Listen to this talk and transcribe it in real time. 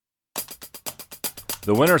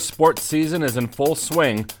The winter sports season is in full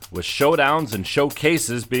swing, with showdowns and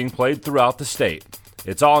showcases being played throughout the state.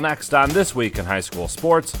 It's all next on This Week in High School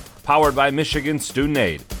Sports, powered by Michigan Student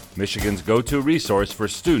Aid, Michigan's go-to resource for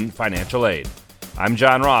student financial aid. I'm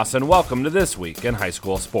John Ross, and welcome to This Week in High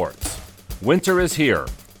School Sports. Winter is here.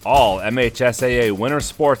 All MHSAA winter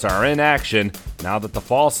sports are in action now that the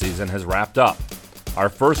fall season has wrapped up. Our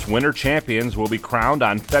first winter champions will be crowned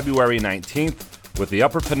on February 19th with the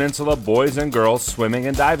Upper Peninsula boys and girls swimming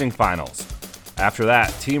and diving finals. After that,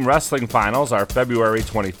 team wrestling finals are February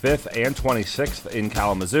 25th and 26th in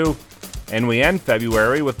Kalamazoo, and we end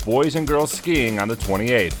February with boys and girls skiing on the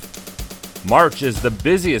 28th. March is the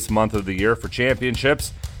busiest month of the year for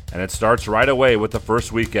championships, and it starts right away with the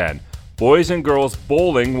first weekend. Boys and girls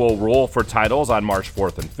bowling will roll for titles on March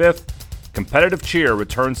 4th and 5th. Competitive cheer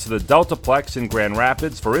returns to the Deltaplex in Grand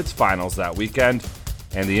Rapids for its finals that weekend,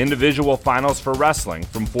 and the individual finals for wrestling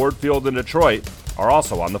from Ford Field in Detroit are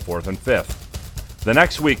also on the 4th and 5th. The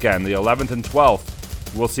next weekend, the 11th and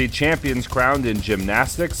 12th, will see champions crowned in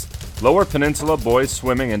gymnastics, Lower Peninsula boys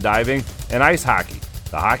swimming and diving, and ice hockey.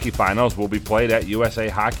 The hockey finals will be played at USA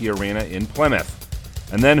Hockey Arena in Plymouth.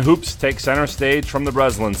 And then hoops take center stage from the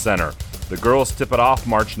Breslin Center. The girls tip it off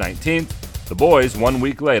March 19th, the boys 1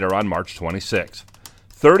 week later on March 26th.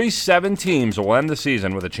 37 teams will end the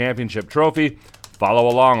season with a championship trophy. Follow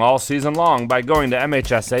along all season long by going to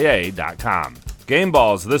MHSAA.com. Game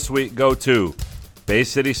balls this week go to Bay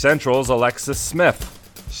City Central's Alexis Smith.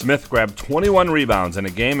 Smith grabbed 21 rebounds in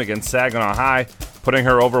a game against Saginaw High, putting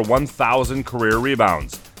her over 1,000 career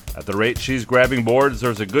rebounds. At the rate she's grabbing boards,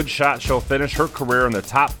 there's a good shot she'll finish her career in the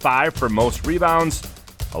top 5 for most rebounds.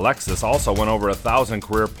 Alexis also went over 1,000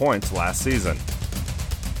 career points last season.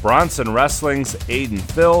 Bronson Wrestling's Aiden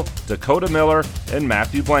Phil, Dakota Miller, and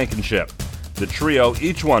Matthew Blankenship. The trio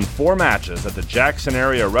each won 4 matches at the Jackson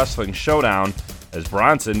Area Wrestling Showdown as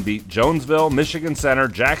Bronson beat Jonesville, Michigan Center,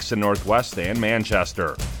 Jackson Northwest, and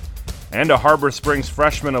Manchester. And a Harbor Springs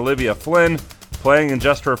freshman Olivia Flynn, playing in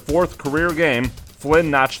just her 4th career game,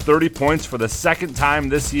 Flynn notched 30 points for the second time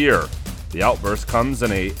this year. The outburst comes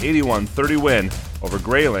in a 81-30 win over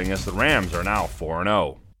Grayling as the Rams are now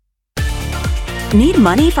 4-0. Need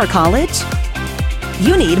money for college?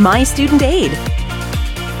 You need My Student Aid.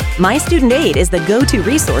 My Student Aid is the go-to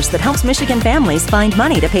resource that helps Michigan families find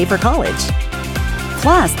money to pay for college.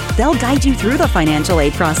 Plus, they'll guide you through the financial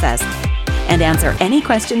aid process and answer any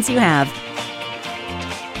questions you have.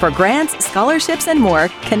 For grants, scholarships, and more,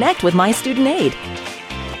 connect with My Student Aid,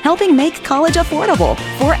 helping make college affordable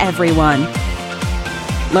for everyone.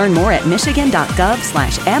 Learn more at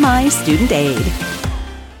michigan.gov/MIStudentAid.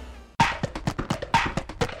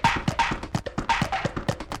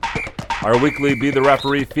 Our weekly Be the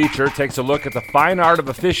Referee feature takes a look at the fine art of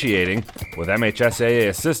officiating with MHSAA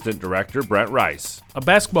Assistant Director Brent Rice. A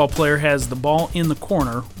basketball player has the ball in the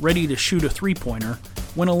corner, ready to shoot a three-pointer,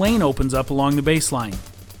 when a lane opens up along the baseline.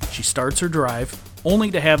 She starts her drive,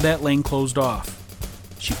 only to have that lane closed off.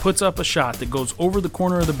 She puts up a shot that goes over the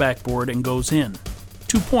corner of the backboard and goes in.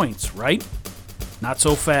 2 points, right? Not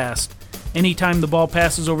so fast. Anytime the ball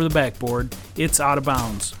passes over the backboard, it's out of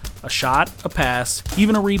bounds. A shot, a pass,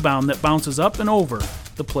 even a rebound that bounces up and over,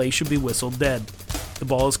 the play should be whistled dead. The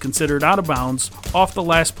ball is considered out of bounds, off the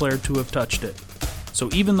last player to have touched it. So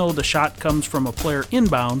even though the shot comes from a player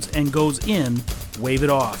inbounds and goes in, wave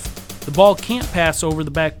it off. The ball can't pass over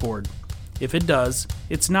the backboard. If it does,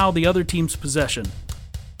 it's now the other team's possession.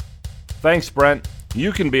 Thanks, Brent.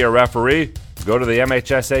 You can be a referee. Go to the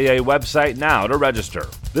MHSAA website now to register.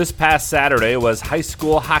 This past Saturday was High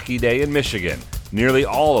School Hockey Day in Michigan. Nearly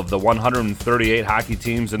all of the 138 hockey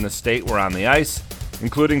teams in the state were on the ice,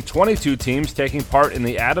 including 22 teams taking part in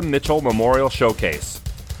the Adam Mitchell Memorial Showcase.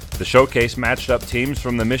 The showcase matched up teams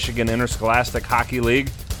from the Michigan Interscholastic Hockey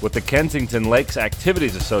League with the Kensington Lakes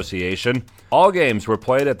Activities Association. All games were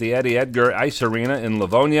played at the Eddie Edgar Ice Arena in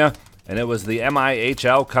Livonia, and it was the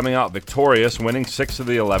MIHL coming out victorious, winning 6 of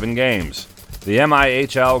the 11 games. The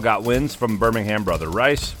MIHL got wins from Birmingham Brother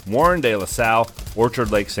Rice, Warren de La Salle,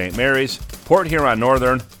 Orchard Lake St. Mary's, Port Huron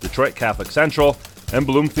Northern, Detroit Catholic Central, and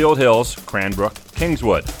Bloomfield Hills, Cranbrook,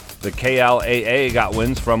 Kingswood. The KLAA got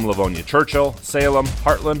wins from Livonia Churchill, Salem,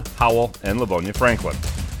 Heartland, Howell, and Livonia Franklin.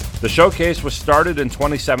 The showcase was started in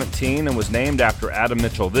 2017 and was named after Adam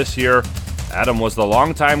Mitchell this year. Adam was the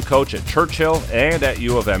longtime coach at Churchill and at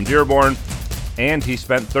U of M Dearborn, and he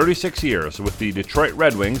spent 36 years with the Detroit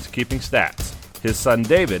Red Wings keeping stats. His son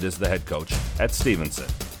David is the head coach at Stevenson.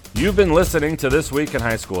 You've been listening to This Week in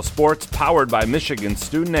High School Sports, powered by Michigan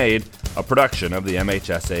Student Aid, a production of the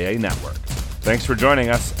MHSAA Network. Thanks for joining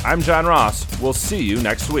us. I'm John Ross. We'll see you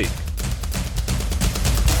next week.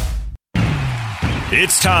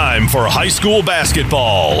 It's time for high school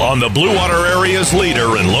basketball on the Blue Water Area's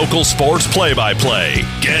leader in local sports play-by-play.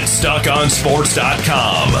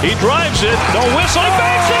 GetStuckOnSports.com. He drives it. The whistle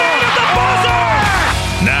banks it in at the buzzer!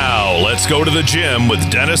 Now, let's go to the gym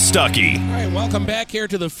with Dennis Stuckey. All right, welcome back here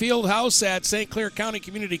to the field house at St. Clair County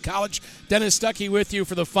Community College. Dennis Stuckey with you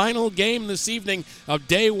for the final game this evening of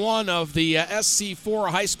day one of the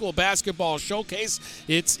SC4 High School Basketball Showcase.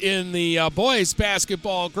 It's in the boys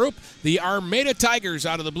basketball group. The Armada Tigers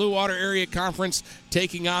out of the Blue Water Area Conference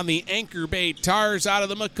taking on the Anchor Bay Tars out of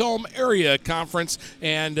the Macomb Area Conference.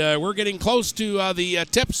 And we're getting close to the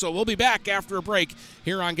tip, so we'll be back after a break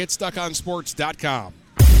here on GetStuckOnSports.com.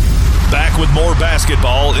 Back with more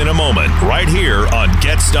basketball in a moment, right here on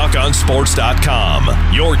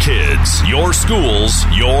GetStuckOnSports.com. Your kids, your schools,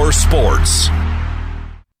 your sports.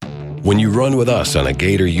 When you run with us on a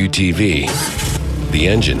Gator UTV, the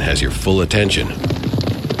engine has your full attention.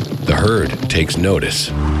 The herd takes notice.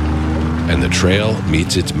 And the trail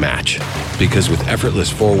meets its match. Because with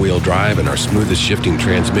effortless four-wheel drive and our smoothest shifting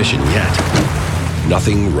transmission yet,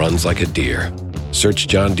 nothing runs like a deer. Search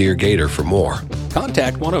John Deere Gator for more.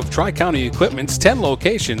 Contact one of Tri-County Equipment's 10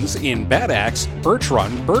 locations in Bad Axe, Birch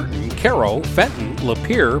Run, Burton, Caro, Fenton,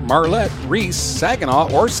 Lapeer, Marlette, Reese,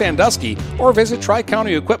 Saginaw, or Sandusky, or visit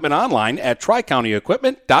Tri-County Equipment online at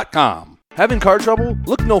tricountyequipment.com. Having car trouble?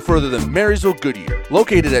 Look no further than Marysville Goodyear.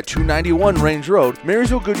 Located at 291 Range Road,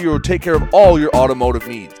 Marysville Goodyear will take care of all your automotive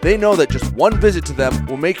needs. They know that just one visit to them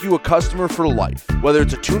will make you a customer for life. Whether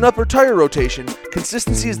it's a tune-up or tire rotation,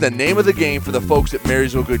 consistency is the name of the game for the folks at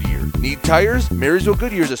Marysville Goodyear. Need tires? Marysville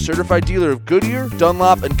Goodyear is a certified dealer of Goodyear,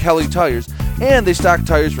 Dunlop, and Kelly tires, and they stock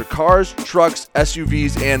tires for cars, trucks,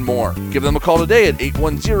 SUVs, and more. Give them a call today at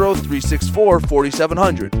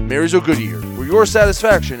 810-364-4700. Marysville Goodyear, where your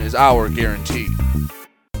satisfaction is our guarantee.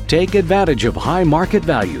 Take advantage of high market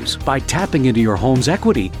values by tapping into your home's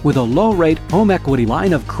equity with a low-rate home equity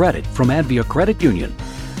line of credit from Advia Credit Union.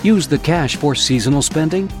 Use the cash for seasonal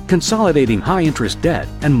spending, consolidating high-interest debt,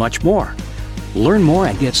 and much more. Learn more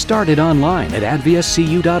and get started online at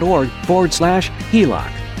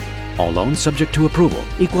adviacu.org/HELOC. All loans subject to approval.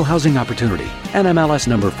 Equal housing opportunity. NMLS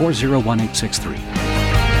number 401863.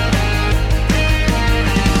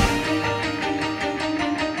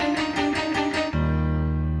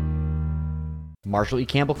 Marshall E.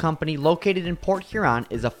 Campbell Company, located in Port Huron,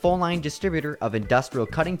 is a full-line distributor of industrial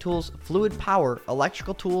cutting tools, fluid power,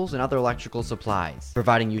 electrical tools, and other electrical supplies,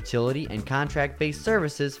 providing utility and contract-based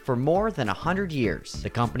services for more than 100 years. The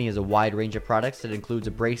company has a wide range of products that includes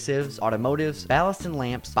abrasives, automotives, ballast and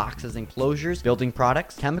lamps, boxes and closures, building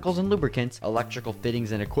products, chemicals and lubricants, electrical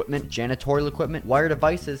fittings and equipment, janitorial equipment, wire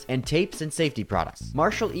devices, and tapes and safety products.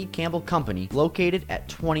 Marshall E. Campbell Company, located at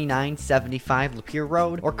 2975 Lapeer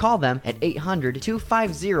Road, or call them at 800-250-7520.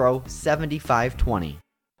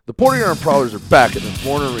 The Port Huron Prowlers are back at the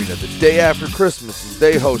McMorran Arena the day after Christmas as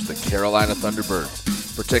they host the Carolina Thunderbirds.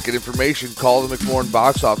 For ticket information, call the McMorran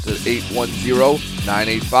box office at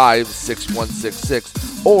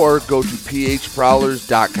 810-985-6166 or go to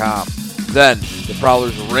phprowlers.com. Then, the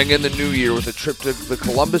Prowlers ring in the new year with a trip to the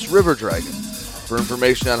Columbus River Dragons. For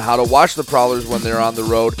information on how to watch the Prowlers when they're on the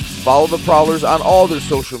road, follow the Prowlers on all their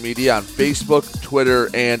social media on Facebook, Twitter,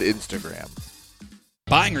 and Instagram.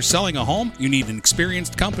 Buying or selling a home? You need an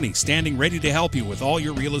experienced company standing ready to help you with all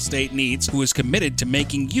your real estate needs, who is committed to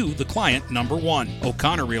making you the client number one.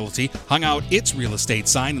 O'Connor Realty hung out its real estate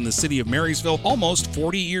sign in the city of Marysville almost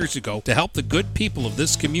 40 years ago to help the good people of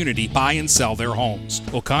this community buy and sell their homes.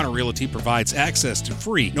 O'Connor Realty provides access to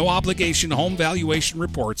free, no-obligation home valuation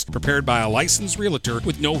reports prepared by a licensed realtor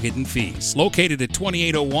with no hidden fees. Located at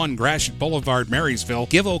 2801 Gratiot Boulevard, Marysville,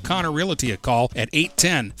 give O'Connor Realty a call at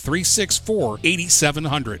 810-364-8700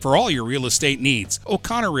 for all your real estate needs.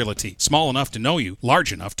 O'Connor Realty, small enough to know you,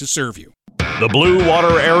 large enough to serve you. The Blue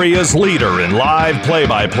Water Area's leader in live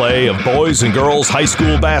play-by-play of boys and girls high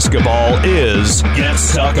school basketball is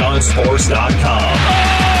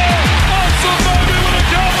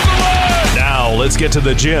GetStuckOnSports.com. Now let's get to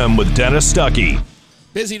the gym with Dennis Stuckey.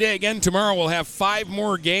 Busy day again. Tomorrow we'll have 5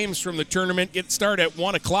 more games from the tournament. Get started at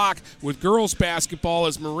 1 o'clock with girls basketball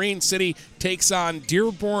as Marine City takes on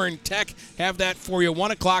Dearborn Tech. Have that for you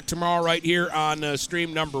 1 o'clock tomorrow right here on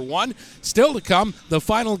stream number 1. Still to come, the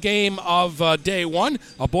final game of day 1,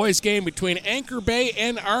 a boys game between Anchor Bay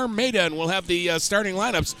and Armada. And we'll have the starting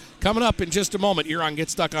lineups coming up in just a moment here on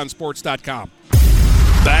GetStuckOnSports.com.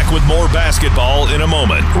 Back with more basketball in a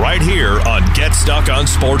moment, right here on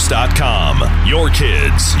GetStuckOnSports.com. Your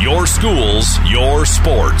kids, your schools, your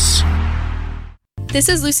sports. This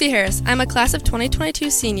is Lucy Harris. I'm a class of 2022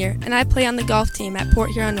 senior, and I play on the golf team at Port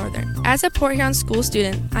Huron Northern. As a Port Huron school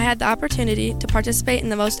student, I had the opportunity to participate in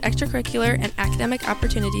the most extracurricular and academic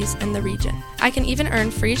opportunities in the region. I can even earn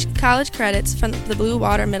free college credits from the Blue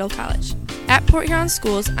Water Middle College. At Port Huron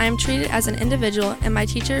schools, I am treated as an individual and my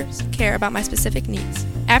teachers care about my specific needs.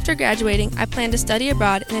 After graduating, I plan to study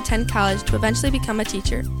abroad and attend college to eventually become a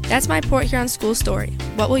teacher. That's my Port Huron school story.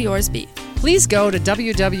 What will yours be? Please go to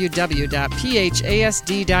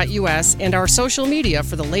www.phasd.us and our social media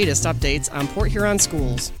for the latest updates on Port Huron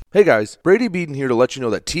schools. Hey guys, Brady Beaton here to let you know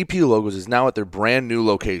that TP Logos is now at their brand new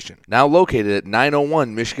location. Now located at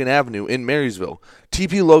 901 Michigan Avenue in Marysville,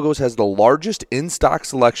 TP Logos has the largest in-stock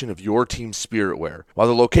selection of your team's spirit wear. While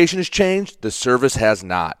the location has changed, the service has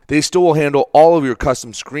not. They still will handle all of your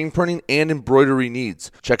custom screen printing and embroidery needs.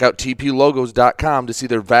 Check out tplogos.com to see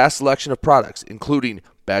their vast selection of products, including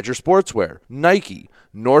Badger Sportswear, Nike,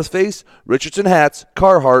 North Face, Richardson hats,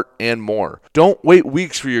 Carhartt, and more. Don't wait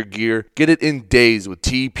weeks for your gear. Get it in days with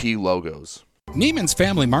TP Logos. Neiman's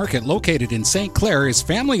Family Market, located in St. Clair, is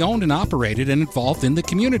family-owned and operated and involved in the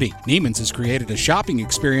community. Neiman's has created a shopping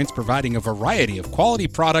experience providing a variety of quality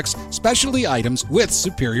products, specialty items with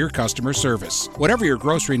superior customer service. Whatever your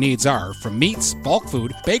grocery needs are, from meats, bulk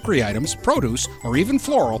food, bakery items, produce, or even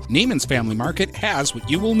floral, Neiman's Family Market has what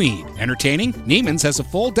you will need. Entertaining? Neiman's has a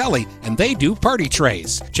full deli, and they do party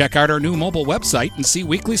trays. Check out our new mobile website and see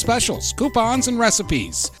weekly specials, coupons, and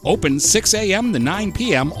recipes. Open 6 a.m. to 9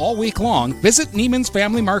 p.m. all week long. Visit Neiman's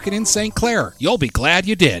Family Market in St. Clair. You'll be glad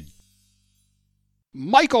you did.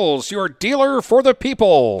 Michael's, your dealer for the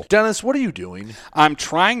people. Dennis, what are you doing? I'm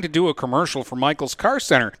trying to do a commercial for Michael's Car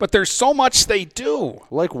Center, but there's so much they do.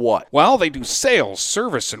 Like what? Well, they do sales,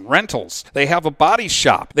 service, and rentals. They have a body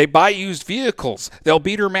shop. They buy used vehicles. They'll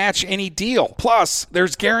beat or match any deal. Plus,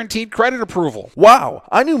 there's guaranteed credit approval. Wow,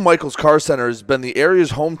 I knew Michael's Car Center has been the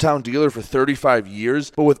area's hometown dealer for 35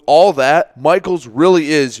 years, but with all that, Michael's really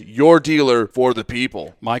is your dealer for the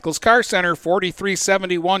people. Michael's Car Center,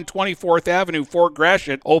 4371 24th Avenue, Fort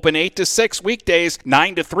Gratiot, open 8 to 6 weekdays,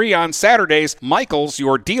 9 to 3 on Saturdays. Michael's,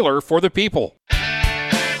 your dealer for the people.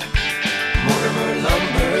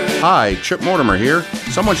 Hi, Chip Mortimer here.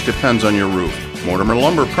 So much depends on your roof. Mortimer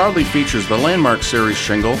Lumber proudly features the Landmark Series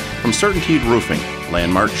shingle from Certainteed Roofing.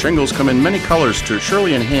 Landmark shingles come in many colors to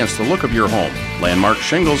surely enhance the look of your home. Landmark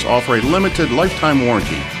shingles offer a limited lifetime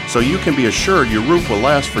warranty, so you can be assured your roof will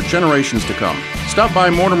last for generations to come. Stop by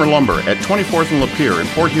Mortimer Lumber at 24th and Lapeer in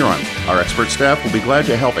Port Huron. Our expert staff will be glad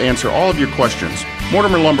to help answer all of your questions.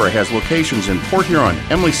 Mortimer Lumber has locations in Port Huron,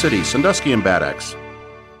 Emily City, Sandusky, and Bad Axe.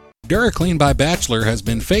 DuraClean by Bachelor has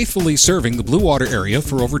been faithfully serving the Blue Water area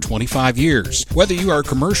for over 25 years. Whether you are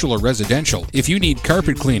commercial or residential, if you need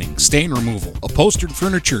carpet cleaning, stain removal, upholstered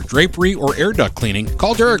furniture, drapery, or air duct cleaning,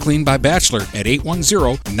 call DuraClean by Bachelor at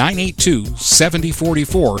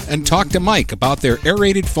 810-982-7044 and talk to Mike about their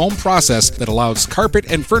aerated foam process that allows carpet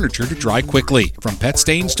and furniture to dry quickly. From pet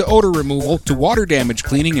stains to odor removal to water damage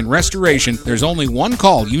cleaning and restoration, there's only one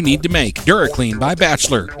call you need to make. DuraClean by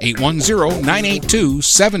Bachelor,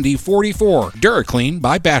 810-982-7044. DuraClean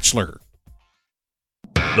by Bachelor.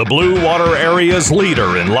 The Blue Water area's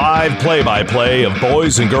leader in live play-by-play of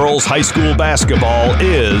boys and girls high school basketball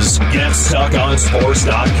is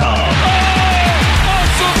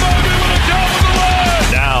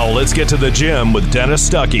GetStuckOnSports.com. Now let's get to the gym with Dennis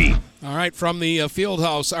Stuckey. All right, from the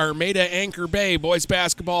Fieldhouse, Armada Anchor Bay boys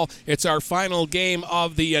basketball. It's our final game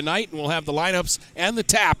of the night, and we'll have the lineups and the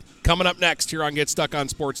tap coming up next here on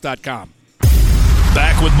GetStuckOnSports.com.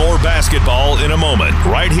 Back with more basketball in a moment,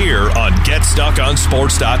 right here on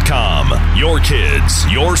GetStuckOnSports.com. Your kids,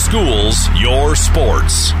 your schools, your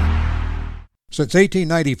sports. Since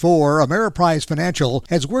 1894, Ameriprise Financial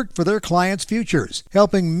has worked for their clients' futures,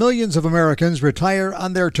 helping millions of Americans retire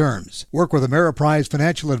on their terms. Work with Ameriprise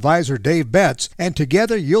Financial Advisor Dave Betts, and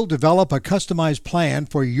together you'll develop a customized plan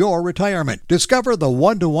for your retirement. Discover the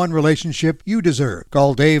one-to-one relationship you deserve.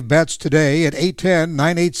 Call Dave Betts today at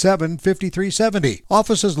 810-987-5370.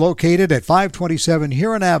 Office is located at 527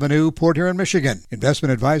 Huron Avenue, Port Huron, Michigan.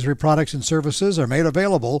 Investment advisory products and services are made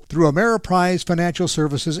available through Ameriprise Financial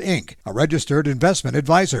Services, Inc., a registered investment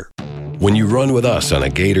advisor. When you run with us on a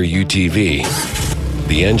Gator UTV,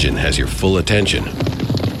 the engine has your full attention.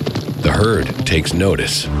 The herd takes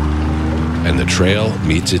notice. And the trail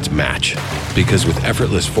meets its match. Because with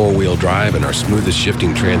effortless four-wheel drive and our smoothest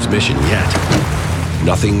shifting transmission yet,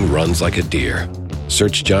 nothing runs like a deer.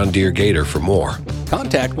 Search John Deere Gator for more.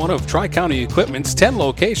 Contact one of Tri-County Equipment's 10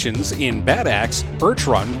 locations in Bad Axe, Birch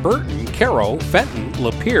Run, Burton, Caro, Fenton,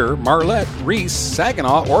 Lapeer, Marlette, Reese,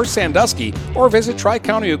 Saginaw, or Sandusky, or visit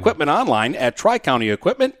Tri-County Equipment online at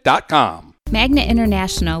tricountyequipment.com. Magna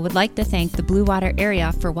International would like to thank the Blue Water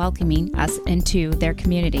area for welcoming us into their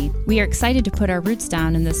community. We are excited to put our roots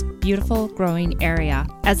down in this beautiful, growing area.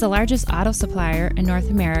 As the largest auto supplier in North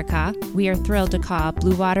America, we are thrilled to call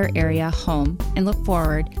Blue Water area home and look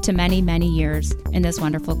forward to many, many years in this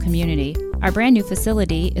wonderful community. Our brand new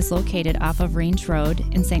facility is located off of Range Road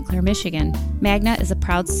in St. Clair, Michigan. Magna is a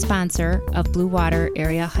proud sponsor of Blue Water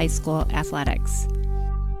Area High School athletics.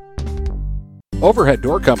 Overhead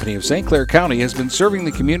Door Company of St. Clair County has been serving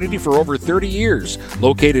the community for over 30 years.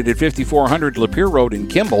 Located at 5400 Lapeer Road in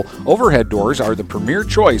Kimball, Overhead Doors are the premier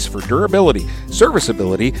choice for durability,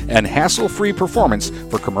 serviceability, and hassle-free performance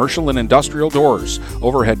for commercial and industrial doors.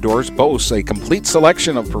 Overhead Doors boasts a complete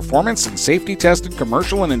selection of performance and safety-tested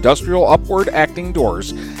commercial and industrial upward-acting doors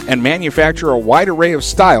and manufacture a wide array of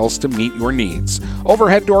styles to meet your needs.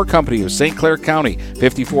 Overhead Door Company of St. Clair County,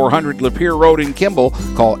 5400 Lapeer Road in Kimball.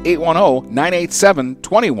 Call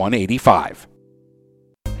 810-987-2185.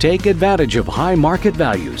 Take advantage of high market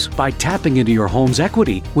values by tapping into your home's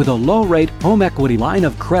equity with a low-rate home equity line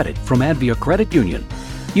of credit from Advia Credit Union.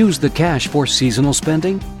 Use the cash for seasonal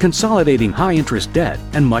spending, consolidating high-interest debt,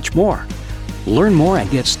 and much more. Learn more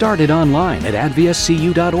and get started online at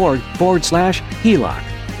adviacu.org/HELOC.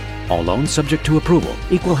 All loans subject to approval.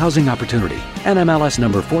 Equal housing opportunity. NMLS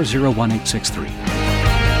number 401863.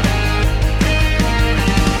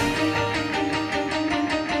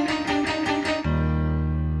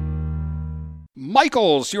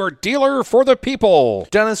 Michael's, your dealer for the people.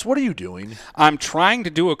 Dennis, what are you doing? I'm trying to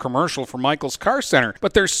do a commercial for Michael's Car Center,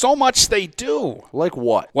 but there's so much they do. Like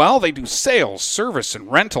what? Well, they do sales, service,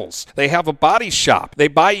 and rentals. They have a body shop. They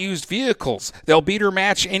buy used vehicles. They'll beat or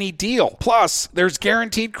match any deal. Plus, there's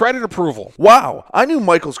guaranteed credit approval. Wow, I knew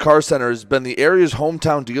Michael's Car Center has been the area's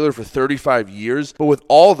hometown dealer for 35 years, but with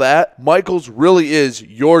all that, Michael's really is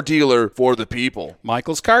your dealer for the people.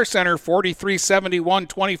 Michael's Car Center, 4371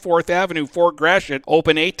 24th Avenue, Fort Gratiot.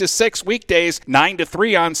 Open 8 to 6 weekdays, 9 to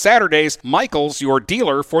 3 on Saturdays. Michael's, your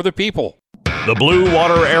dealer for the people. The Blue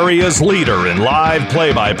Water area's leader in live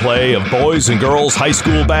play-by-play of boys and girls high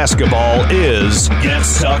school basketball is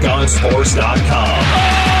GetStuckOnSports.com.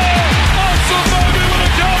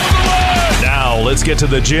 Now let's get to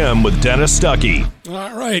the gym with Dennis Stuckey.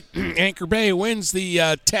 All right, Anchor Bay wins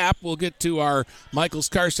the tap. We'll get to our Michael's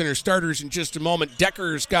Car Center starters in just a moment.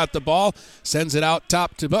 Decker's got the ball, sends it out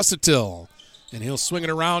top to Busatil. And he'll swing it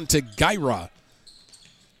around to Gyra.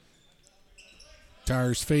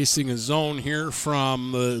 Tars facing a zone here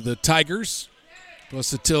from the Tigers.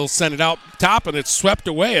 Busatil sent it out top, and it's swept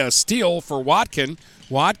away. A steal for Watkin.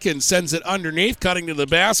 Watkin sends it underneath, cutting to the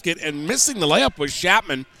basket, and missing the layup was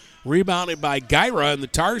Chapman. Rebounded by Gyra, and the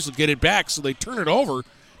Tars will get it back, so they turn it over.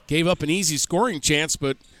 Gave up an easy scoring chance,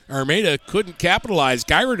 but Armada couldn't capitalize.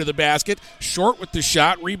 Gyra to the basket, short with the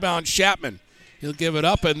shot, rebound Chapman. He'll give it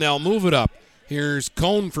up, and they'll move it up. Here's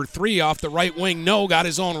Cone for three off the right wing. No, got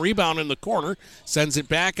his own rebound in the corner. Sends it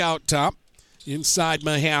back out top, inside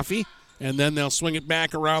Mahaffey, and then they'll swing it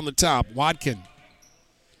back around the top. Watkin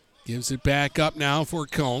gives it back up now for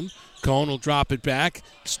Cone. Cone will drop it back.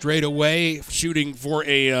 Straight away, shooting for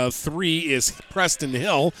a three is Preston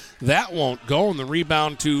Hill. That won't go, and the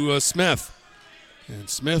rebound to Smith. And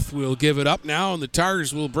Smith will give it up now, and the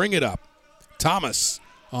Tars will bring it up. Thomas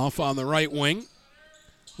off on the right wing.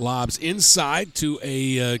 Lobs inside to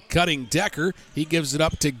a cutting Decker. He gives it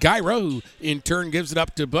up to Gyra, who in turn gives it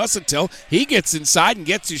up to Busatil. He gets inside and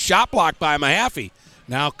gets his shot blocked by Mahaffey.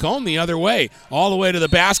 Now Cone the other way, all the way to the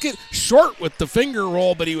basket. Short with the finger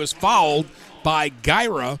roll, but he was fouled by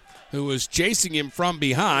Gyra, who was chasing him from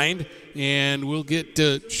behind. And we'll get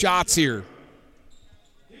shots here.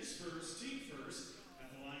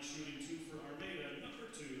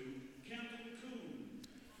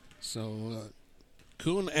 So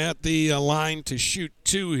Kuhn at the line to shoot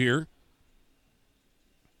two here.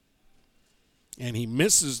 And he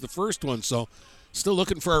misses the first one, so still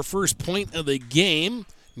looking for our first point of the game.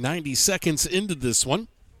 90 seconds into this one.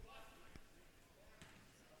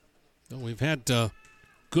 So we've had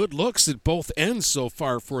good looks at both ends so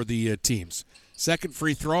far for the teams. Second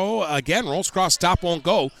free throw, again, rolls across top, won't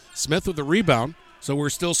go. Smith with the rebound, so we're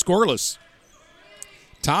still scoreless.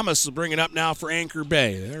 Thomas will bring it up now for Anchor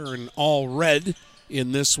Bay. They're in all red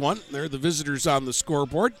in this one. They're the visitors on the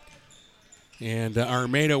scoreboard. And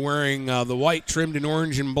Armada wearing the white trimmed in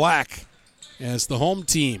orange and black as the home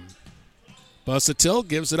team. Busatil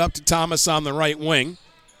gives it up to Thomas on the right wing.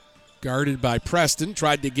 Guarded by Preston.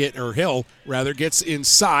 Tried to get, or Hill, rather, gets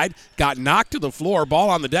inside. Got knocked to the floor.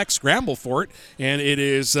 Ball on the deck. Scramble for it. And it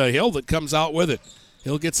is Hill that comes out with it.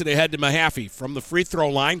 Hill gets it ahead to Mahaffey. From the free throw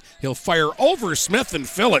line, he'll fire over Smith and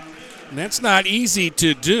fill it. And that's not easy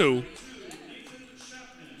to do.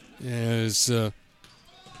 As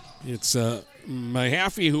it's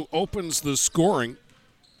Mahaffey who opens the scoring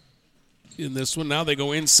in this one. Now they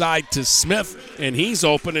go inside to Smith, and he's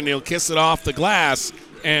open, and he'll kiss it off the glass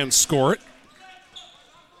and score it.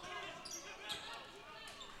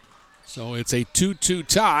 So it's a 2-2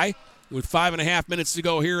 tie with 5.5 minutes to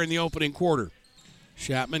go here in the opening quarter.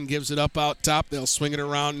 Chapman gives it up out top. They'll swing it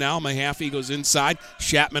around now. Mahaffey goes inside.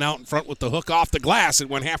 Chapman out in front with the hook off the glass. It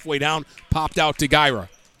went halfway down, popped out to Gyra.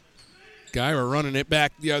 Gyra running it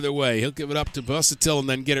back the other way. He'll give it up to Busatil and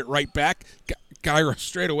then get it right back. Gyra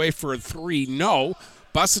straight away for a three. No.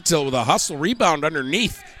 Busatil with a hustle rebound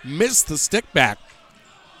underneath. Missed the stick back.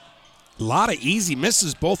 A lot of easy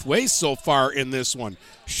misses both ways so far in this one.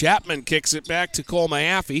 Chapman kicks it back to Cole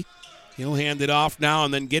Mahaffey. He'll hand it off now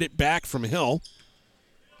and then get it back from Hill.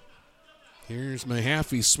 Here's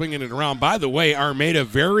Mahaffey swinging it around. By the way, Armada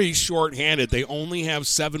very short-handed. They only have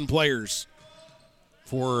 7 players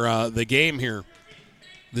for the game here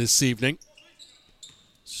this evening.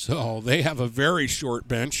 So they have a very short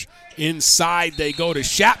bench. Inside they go to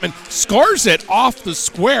Chapman. Scores it off the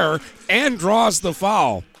square and draws the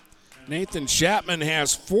foul. Nathan Chapman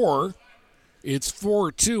has 4. It's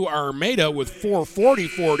 4-2 Armada with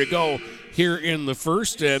 4:44 to go here in the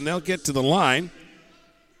first, and they'll get to the line.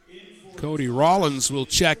 Cody Rollins will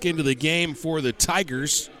check into the game for the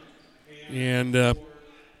Tigers, and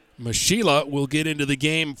Mashila will get into the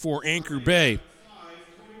game for Anchor Bay.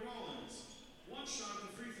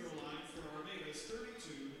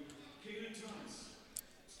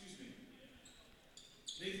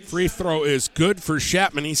 Free throw is good for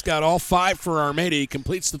Chapman. He's got all 5 for Armada. He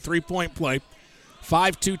completes the three-point play.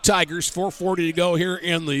 5-2 Tigers, 4:40 to go here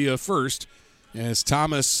in the first. As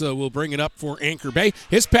Thomas will bring it up for Anchor Bay.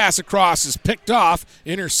 His pass across is picked off,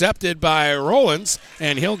 intercepted by Rollins,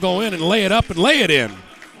 and he'll go in and lay it up and lay it in.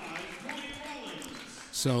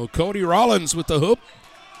 So Cody Rollins with the hoop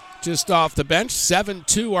just off the bench,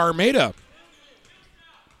 7-2 Armada.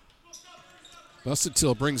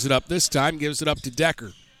 Busatil brings it up this time, gives it up to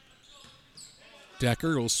Decker.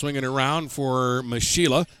 Decker will swing it around for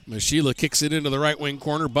Mashila. Mashila kicks it into the right wing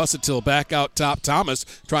corner. Busatil back out top. Thomas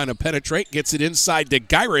trying to penetrate. Gets it inside to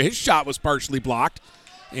Gyra. His shot was partially blocked.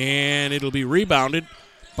 And it'll be rebounded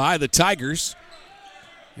by the Tigers.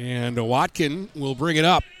 And Watkin will bring it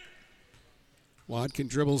up. Watkin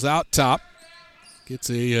dribbles out top.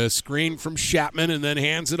 Gets a screen from Chapman and then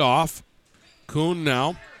hands it off. Kuhn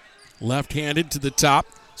now left-handed to the top.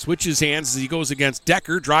 Switches hands as he goes against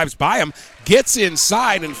Decker, drives by him, gets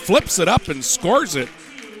inside and flips it up and scores it.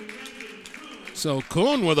 So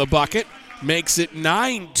Kuhn with a bucket makes it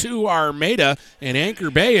 9-2 Armada, and Anchor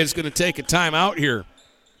Bay is going to take a timeout here.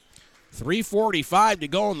 3:45 to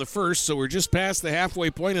go in the first, so we're just past the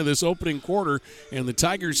halfway point of this opening quarter, and the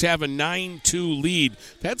Tigers have a 9-2 lead.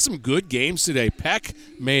 Had some good games today. Peck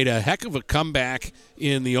made a heck of a comeback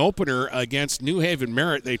in the opener against New Haven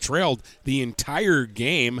Merritt. They trailed the entire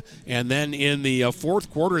game, and then in the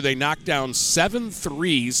fourth quarter, they knocked down 7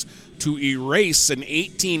 threes to erase an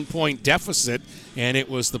 18-point deficit, and it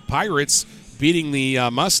was the Pirates beating the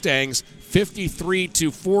Mustangs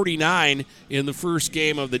 53-49 in the first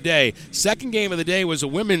game of the day. Second game of the day was a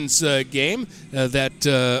women's game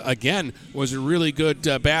that, again, was a really good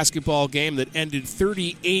basketball game that ended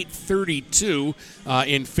 38-32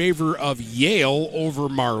 in favor of Yale over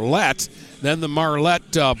Marlette. Then the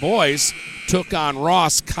Marlette boys took on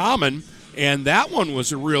Ross Common, and that one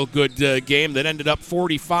was a real good game that ended up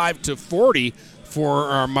 45-40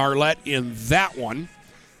 for Marlette in that one.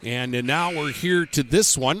 And now we're here to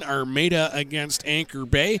this one, Armada against Anchor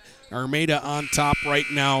Bay. Armada on top right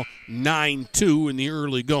now, 9-2 in the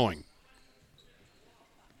early going.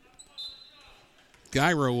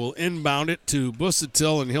 Gyra will inbound it to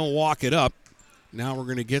Busatil, and he'll walk it up. Now we're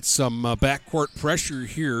going to get some backcourt pressure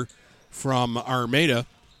here from Armada.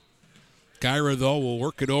 Gyra, though, will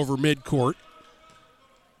work it over midcourt.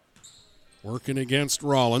 Working against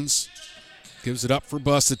Rollins. Gives it up for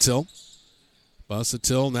Busatil.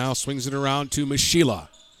 Busatil now swings it around to Mashila.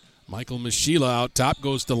 Michael Mashila out top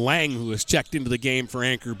goes to Lang, who has checked into the game for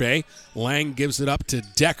Anchor Bay. Lang gives it up to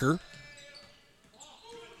Decker.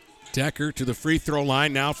 Decker to the free throw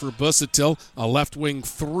line now for Busatil. A left wing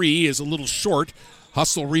three is a little short.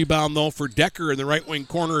 Hustle rebound, though, for Decker in the right wing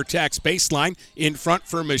corner, attacks baseline. In front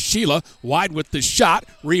for Mashila. Wide with the shot.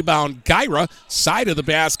 Rebound, Gyra. Side of the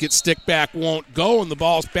basket, stick back won't go, and the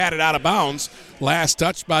ball's batted out of bounds. Last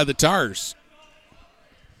touch by the Tars.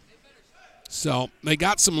 So they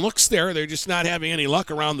got some looks there. They're just not having any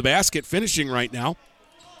luck around the basket finishing right now.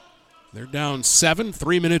 They're down 7,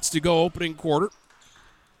 3 minutes to go opening quarter.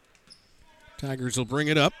 Tigers will bring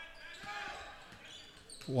it up.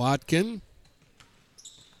 Watkin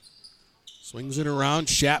swings it around.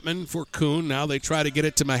 Chapman for Kuhn. Now they try to get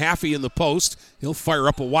it to Mahaffey in the post. He'll fire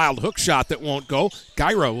up a wild hook shot that won't go.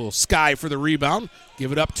 Gyra will sky for the rebound.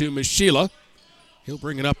 Give it up to Mishila. He'll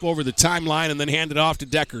bring it up over the timeline and then hand it off to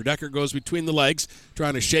Decker. Decker goes between the legs,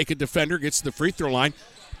 trying to shake a defender, gets to the free throw line.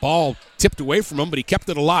 Ball tipped away from him, but he kept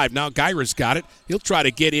it alive. Now Gyra's got it. He'll try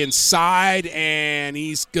to get inside, and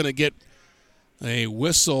he's going to get a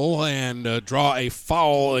whistle and draw a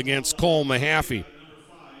foul against Cole Mahaffey.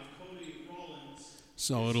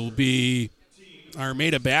 So it'll be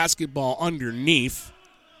Armada basketball underneath.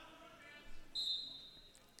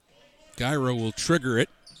 Gyra will trigger it.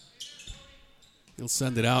 He'll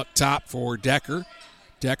send it out top for Decker.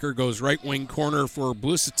 Decker goes right wing corner for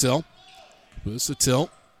Busatil. Busatil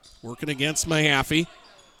working against Mahaffey.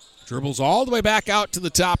 Dribbles all the way back out to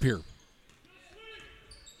the top here.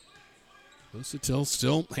 Busatil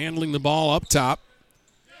still handling the ball up top.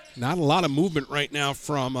 Not a lot of movement right now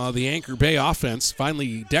from the Anchor Bay offense.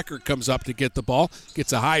 Finally, Decker comes up to get the ball.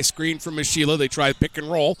 Gets a high screen from Mishila. They try pick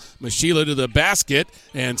and roll. Mishila to the basket,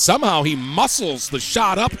 and somehow he muscles the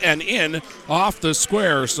shot up and in off the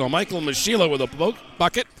square. So Michael Mishila with a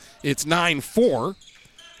bucket. It's 9-4.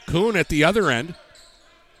 Kuhn at the other end.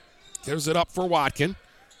 Gives it up for Watkin.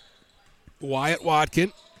 Wyatt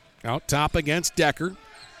Watkin out top against Decker.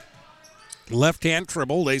 Left-hand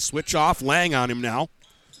dribble. They switch off. Lang on him now.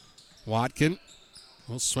 Watkin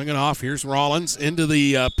will swing it off. Here's Rollins into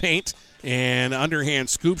the paint. And underhand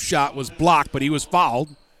scoop shot was blocked, but he was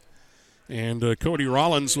fouled. And Cody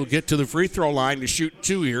Rollins will get to the free throw line to shoot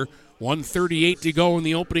two here. 1:38 to go in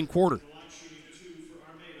the opening quarter.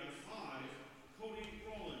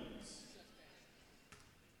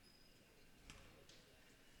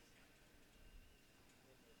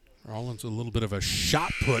 Rollins with a little bit of a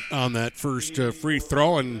shot put on that first free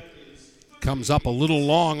throw and comes up a little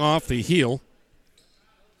long off the heel.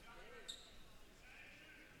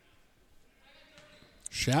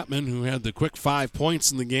 Chapman, who had the quick 5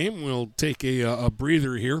 points in the game, will take a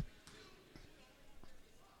breather here.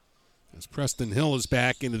 As Preston Hill is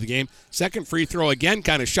back into the game. Second free throw again,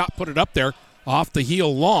 kind of shot put it up there. Off the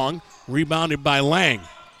heel long, rebounded by Lang.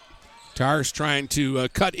 Tars trying to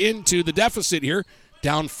cut into the deficit here.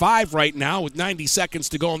 Down 5 right now with 90 seconds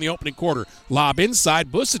to go in the opening quarter. Lob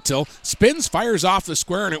inside. Busatil spins, fires off the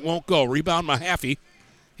square, and it won't go. Rebound Mahaffey.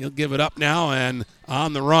 He'll give it up now and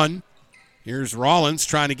on the run. Here's Rollins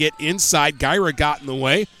trying to get inside. Gyra got in the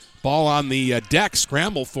way. Ball on the deck.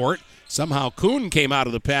 Scramble for it. Somehow Kuhn came out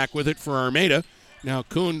of the pack with it for Armada. Now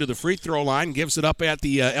Kuhn to the free throw line. Gives it up at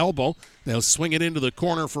the elbow. They'll swing it into the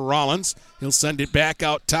corner for Rollins. He'll send it back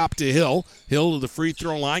out top to Hill. Hill to the free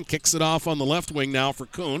throw line. Kicks it off on the left wing now for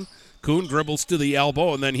Kuhn. Kuhn dribbles to the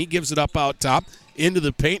elbow, and then he gives it up out top. Into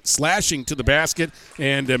the paint, slashing to the basket,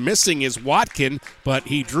 and missing is Watkin, but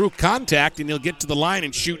he drew contact, and he'll get to the line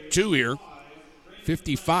and shoot two here.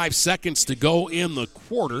 55 seconds to go in the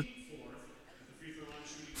quarter.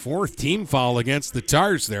 Fourth team foul against the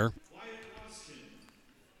Tars there.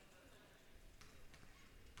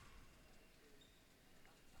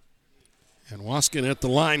 And Waskin at the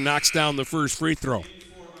line knocks down the first free throw.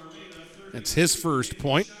 That's his first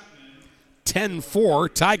point.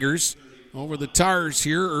 10-4 Tigers over the Tars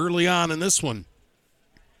here early on in this one.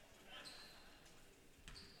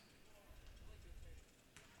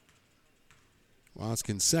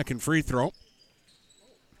 Waskin's second free throw.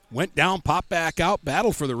 Went down, popped back out,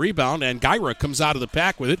 battle for the rebound, and Gyra comes out of the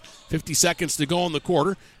pack with it. 50 seconds to go in the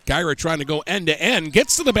quarter. Gyra trying to go end-to-end,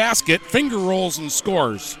 gets to the basket, finger rolls and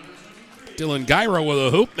scores. Dylan Gyra with a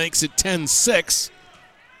hoop makes it 10-6.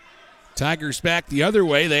 Tigers back the other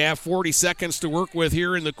way. They have 40 seconds to work with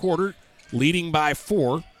here in the quarter, leading by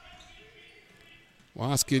 4.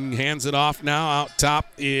 Waskin hands it off now. Out top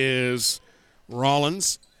is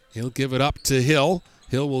Rollins. He'll give it up to Hill.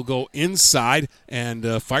 Hill will go inside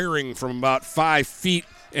and firing from about 5 feet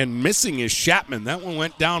and missing is Chapman. That one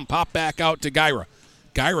went down, popped back out to Gyra.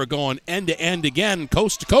 Gyra going end-to-end again,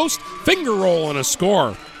 coast to coast, finger roll and a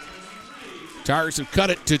score. Tars have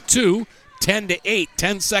cut it to 2, 10-8,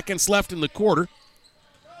 10 seconds left in the quarter.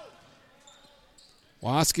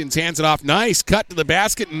 Waskins hands it off. Nice cut to the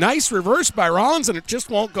basket. Nice reverse by Rollins, and it just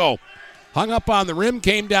won't go. Hung up on the rim,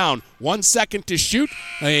 came down. 1 second to shoot.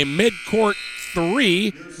 A mid-court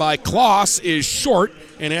 3 by Kloss is short.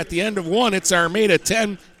 And at the end of 1, it's Armada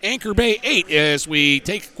 10, Anchor Bay 8 as we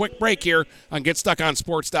take a quick break here on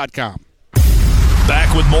GetStuckOnSports.com.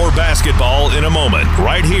 Back with more basketball in a moment,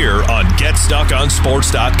 right here on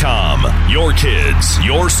GetStuckOnSports.com. Your kids,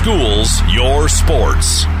 your schools, your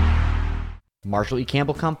sports. Marshall E.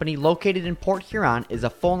 Campbell Company, located in Port Huron, is a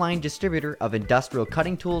full-line distributor of industrial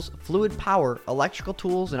cutting tools, fluid power, electrical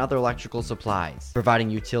tools, and other electrical supplies,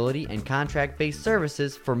 providing utility and contract-based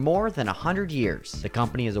services for more than 100 years. The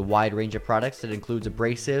company has a wide range of products that includes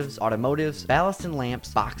abrasives, automotives, ballast and lamps,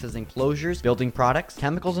 boxes and closures, building products,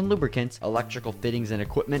 chemicals and lubricants, electrical fittings and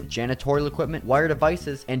equipment, janitorial equipment, wire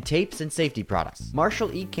devices, and tapes and safety products.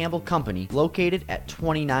 Marshall E. Campbell Company, located at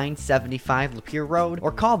 2975 Lapeer Road,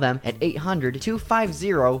 or call them at 800-250-7520. The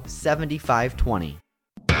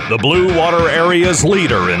Blue Water Area's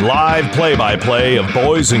leader in live play-by-play of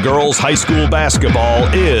boys and girls high school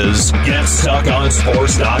basketball is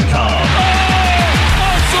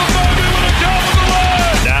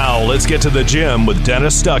GetStuckOnSports.com. Now let's get to the gym with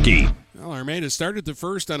Dennis Stuckey. Well, Armada started the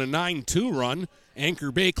first on a 9-2 run.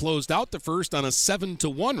 Anchor Bay closed out the first on a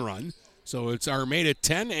 7-1 run. So it's Armada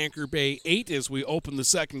 10, Anchor Bay 8 as we open the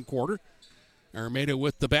second quarter. Armada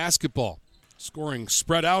with the basketball. Scoring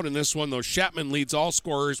spread out in this one, though. Chapman leads all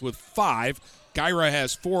scorers with 5. Gyra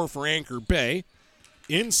has 4 for Anchor Bay.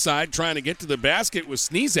 Inside, trying to get to the basket was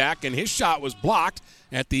Sneezak, and his shot was blocked.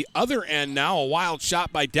 At the other end now, a wild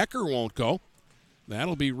shot by Decker won't go.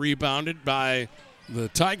 That'll be rebounded by the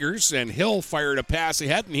Tigers, and Hill fired a pass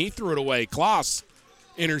ahead, and he threw it away. Klaus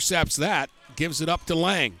intercepts that, gives it up to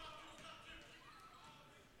Lang.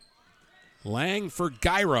 Lang for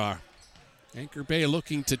Gyra. Anchor Bay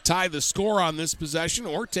looking to tie the score on this possession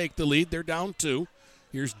or take the lead. They're down 2.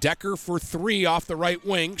 Here's Decker for 3 off the right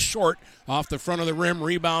wing. Short off the front of the rim,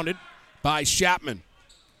 rebounded by Chapman.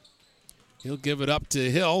 He'll give it up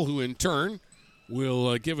to Hill, who in turn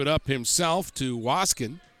will give it up himself to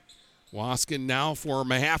Waskin. Waskin now for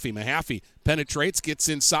Mahaffey. Mahaffey penetrates, gets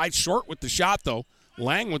inside, short with the shot though.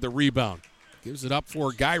 Lang with the rebound. Gives it up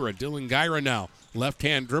for Gyra. Dylan Gyra now.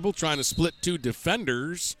 Left-hand dribble, trying to split 2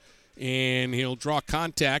 defenders. And he'll draw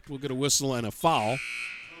contact. We'll get a whistle and a foul.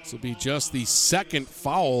 This will be just the second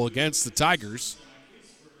foul against the Tigers.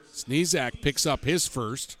 Sneezak picks up his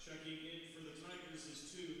first.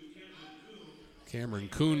 Cameron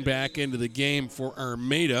Kuhn back into the game for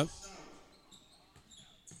Armada.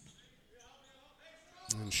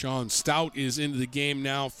 And Sean Stout is into the game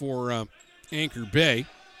now for Anchor Bay.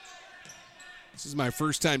 This is my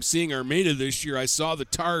first time seeing Armada this year. I saw the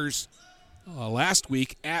Tars last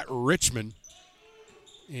week at Richmond,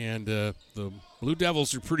 and the Blue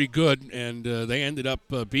Devils are pretty good, and they ended up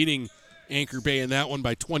beating Anchor Bay in that one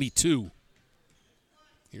by 22.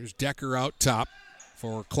 Here's Decker out top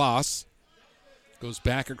for Klaus. Goes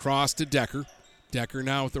back across to Decker. Decker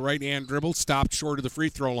now with the right-hand dribble, stopped short of the free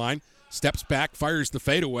throw line, steps back, fires the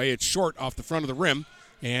fadeaway. It's short off the front of the rim,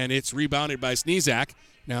 and it's rebounded by Sneezak.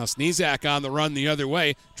 Now Sneezak on the run the other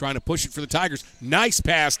way, trying to push it for the Tigers. Nice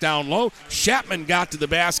pass down low. Chapman got to the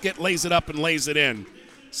basket, lays it up and lays it in.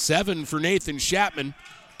 7 for Nathan Chapman,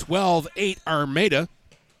 12-8 Armada.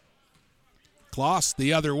 Klaus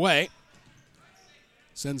the other way.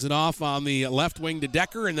 Sends it off on the left wing to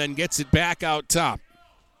Decker and then gets it back out top.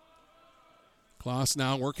 Klaus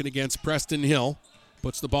now working against Preston Hill.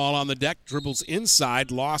 Puts the ball on the deck, dribbles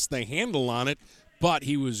inside, lost the handle on it, but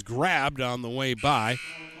he was grabbed on the way by,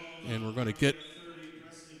 and we're going to get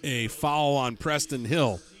a foul on Preston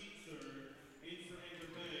Hill.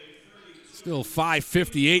 Still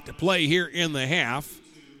 5:58 to play here in the half.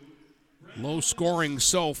 Low scoring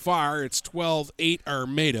so far. It's 12-8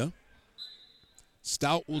 Armada.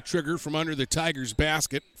 Stout will trigger from under the Tigers'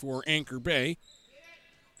 basket for Anchor Bay.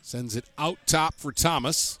 Sends it out top for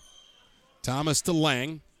Thomas. Thomas to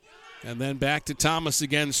Lang, and then back to Thomas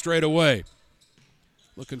again straight away.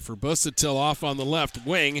 Looking for Busatil off on the left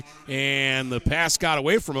wing, and the pass got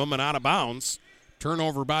away from him and out of bounds.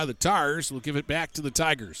 Turnover by the Tars. We'll give it back to the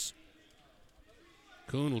Tigers.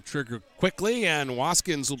 Kuhn will trigger quickly, and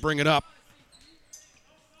Waskins will bring it up.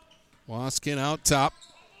 Waskin out top.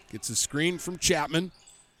 Gets a screen from Chapman.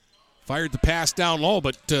 Fired the pass down low,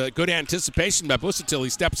 but good anticipation by Busatil. He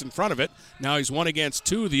steps in front of it. Now he's 1 against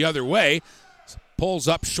 2 the other way. Pulls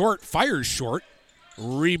up short, fires short.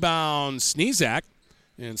 Rebound Sneezak.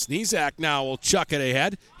 And Sneezak now will chuck it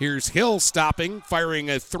ahead. Here's Hill stopping, firing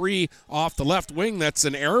a 3 off the left wing. That's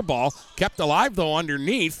an air ball. Kept alive, though,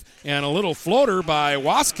 underneath. And a little floater by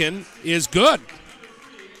Waskin is good.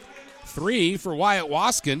 3 for Wyatt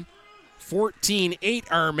Waskin.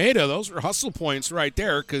 14-8 Armada. Those were hustle points right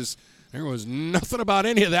there because there was nothing about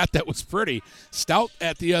any of that was pretty. Stout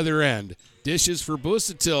at the other end. Dishes for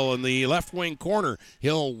Busatil in the left wing corner.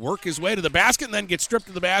 He'll work his way to the basket and then get stripped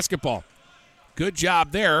of the basketball. Good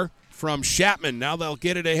job there from Chapman. Now they'll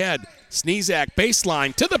get it ahead. Sneezak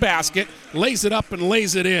baseline to the basket, lays it up and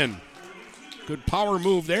lays it in. Good power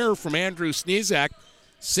move there from Andrew Sneezak.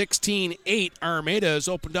 16-8. Armada has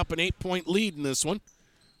opened up an 8-point lead in this one.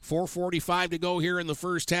 4:45 to go here in the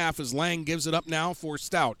first half as Lang gives it up now for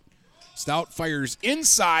Stout. Stout fires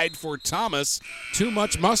inside for Thomas. Too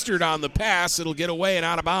much mustard on the pass. It'll get away and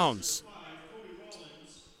out of bounds.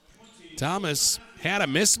 Thomas had a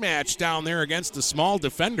mismatch down there against a small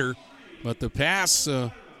defender, but the pass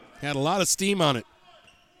had a lot of steam on it.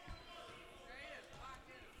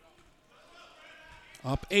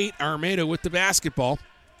 Up 8, Armada with the basketball.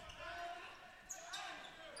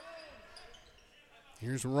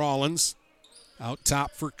 Here's Rollins. Out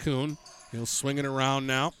top for Kuhn. He'll swing it around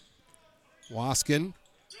now. Waskin.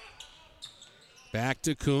 Back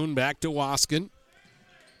to Kuhn, back to Waskin.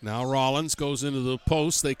 Now Rollins goes into the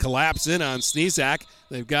post. They collapse in on Sneezak.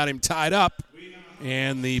 They've got him tied up.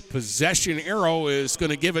 And the possession arrow is going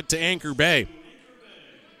to give it to Anchor Bay.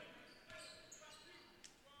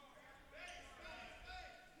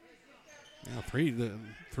 Now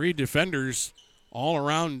three defenders all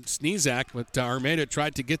around Sneezak, but Armada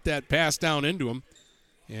tried to get that pass down into him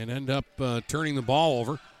and end up turning the ball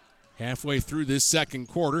over. Halfway through this second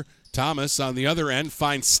quarter, Thomas on the other end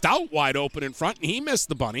finds Stout wide open in front, and he missed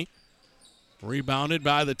the bunny. Rebounded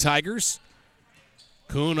by the Tigers.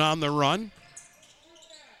 Kuhn on the run.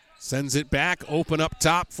 Sends it back, open up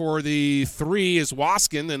top for the three is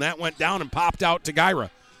Waskin, and that went down and popped out to Gyra.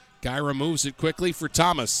 Gyra moves it quickly for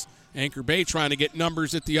Thomas. Anchor Bay trying to get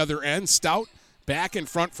numbers at the other end. Stout back in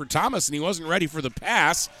front for Thomas, and he wasn't ready for the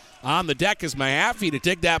pass. On the deck is Mahaffey to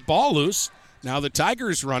dig that ball loose. Now the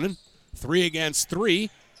Tigers running. 3 against 3.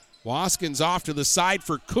 Waskin's off to the side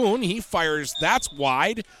for Kuhn. He fires. That's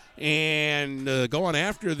wide. And going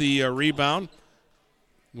after the rebound,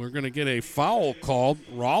 we're going to get a foul called.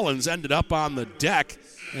 Rollins ended up on the deck,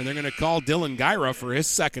 and they're going to call Dylan Gyra for his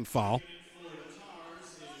second foul.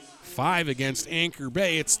 5 against Anchor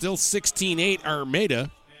Bay. It's still 16-8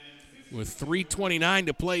 Armada with 3:29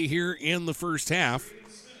 to play here in the first half.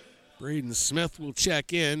 Braden Smith will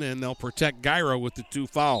check in, and they'll protect Gyra with the 2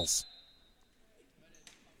 fouls.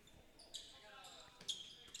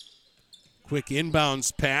 Quick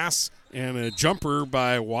inbounds pass, and a jumper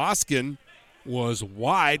by Waskin was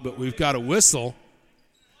wide, but we've got a whistle,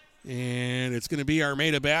 and it's going to be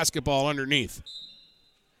Armada basketball underneath.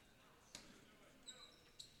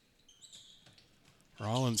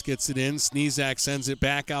 Rollins gets it in. Sneezak sends it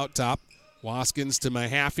back out top. Waskins to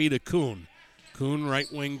Mahaffey to Kuhn. Kuhn,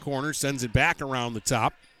 right wing corner, sends it back around the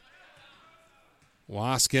top.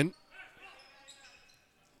 Waskin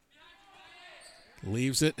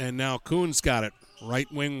leaves it, and now Kuhn's got it.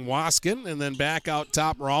 Right wing Waskin, and then back out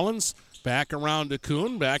top Rollins. Back around to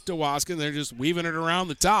Kuhn, back to Waskin. They're just weaving it around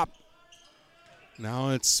the top. Now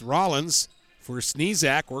it's Rollins for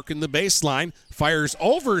Sneezak, working the baseline. Fires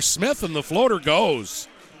over Smith, and the floater goes.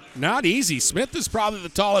 Not easy. Smith is probably the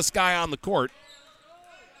tallest guy on the court.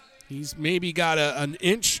 He's maybe got an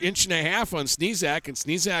inch and a half on Sneezak, and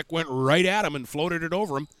Sneezak went right at him and floated it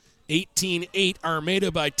over him. 18-8,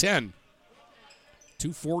 Armada by 10.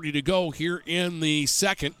 2:40 to go here in the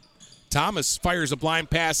second. Thomas fires a blind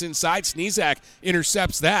pass inside. Sneezak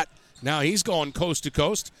intercepts that. Now he's going coast to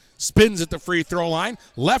coast. Spins at the free throw line.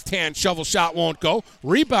 Left-hand shovel shot won't go.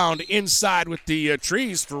 Rebound inside with the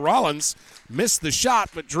trees for Rollins. Missed the shot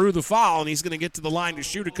but drew the foul, and he's going to get to the line to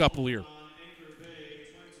shoot a couple here.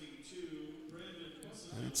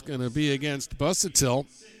 It's going to be against Busatill.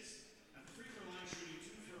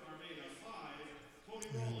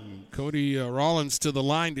 Cody Rollins to the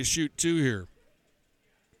line to shoot 2 here.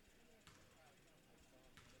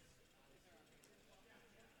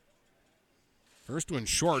 First one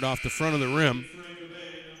short off the front of the rim.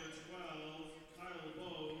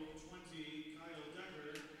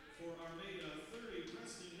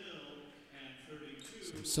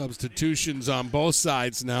 Some substitutions on both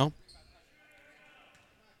sides now.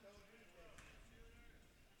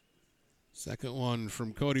 Second one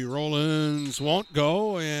from Cody Rollins won't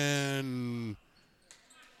go, and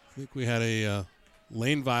I think we had a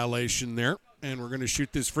lane violation there, and we're going to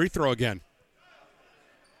shoot this free throw again.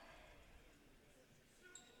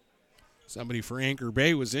 Somebody for Anchor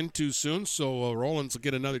Bay was in too soon, so Rollins will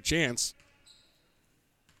get another chance.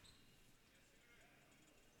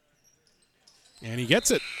 And he gets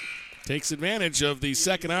it. Takes advantage of the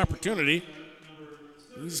second opportunity.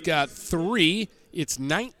 He's got 3. It's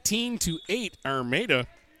 19-8 Armada.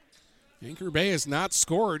 Anchor Bay has not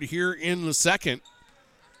scored here in the second.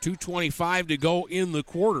 2:25 to go in the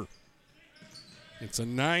quarter. It's a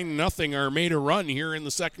 9-0 Armada run here in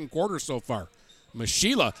the second quarter so far.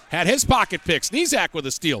 Mashila had his pocket pick. Sneezak with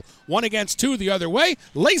a steal. 1 against 2 the other way.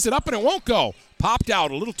 Lays it up and it won't go. Popped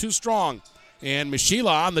out a little too strong. And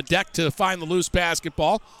Mishila on the deck to find the loose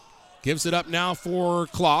basketball. Gives it up now for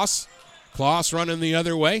Kloss. Kloss running the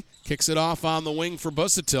other way. Kicks it off on the wing for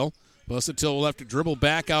Busatil. Busatil will have to dribble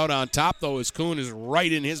back out on top, though, as Kuhn is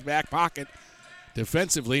right in his back pocket.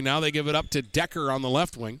 Defensively, now they give it up to Decker on the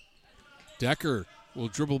left wing. Decker will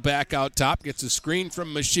dribble back out top, gets a screen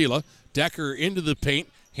from Mishila. Decker into the paint,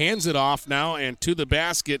 hands it off now and to the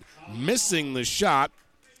basket. Missing the shot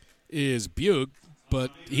is Bug,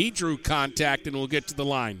 but he drew contact and will get to the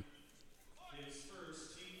line.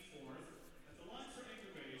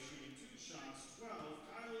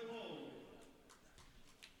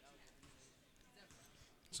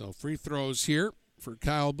 So free throws here for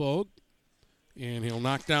Kyle Bogue, and he'll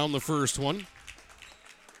knock down the first one.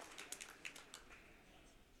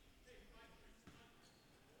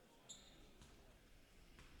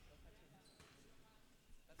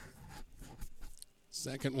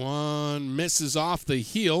 Second one misses off the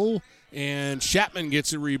heel, and Chapman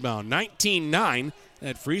gets a rebound. 19-9.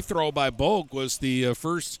 That free throw by Bogue was the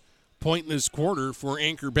first point in this quarter for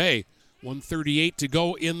Anchor Bay. 1:38 to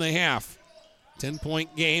go in the half.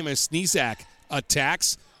 10-point game as Sneezak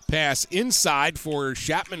attacks. Pass inside for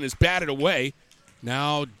Chapman is batted away.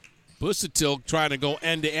 Now Busatil trying to go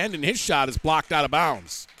end-to-end, and his shot is blocked out of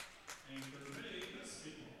bounds.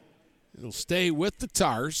 It'll stay with the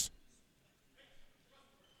Tars.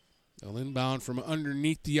 They'll inbound from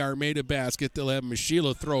underneath the Armada basket. They'll have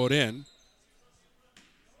Mishila throw it in.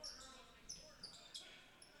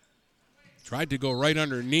 Tried to go right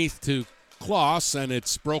underneath to Kloss, and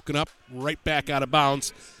it's broken up right back out of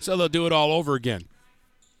bounds, so they'll do it all over again.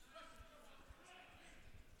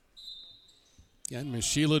 Again,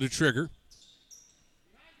 Mishila to trigger.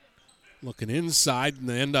 Looking inside, and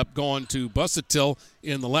they end up going to Busatil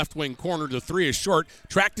in the left wing corner. The three is short.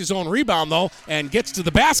 Tracked his own rebound, though, and gets to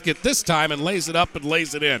the basket this time and lays it up and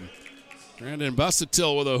lays it in. Brandon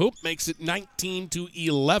Busatil with a hoop makes it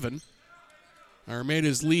 19-11.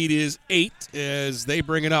 Armada's lead is 8 as they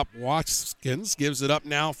bring it up. Watkins gives it up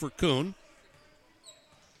now for Kuhn.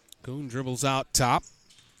 Kuhn dribbles out top.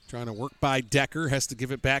 Trying to work by Decker. Has to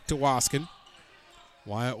give it back to Waskin.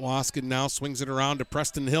 Wyatt Waskin now swings it around to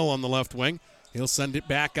Preston Hill on the left wing. He'll send it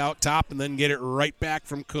back out top and then get it right back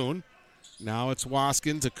from Kuhn. Now it's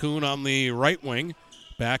Waskin to Kuhn on the right wing.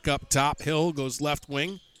 Back up top. Hill goes left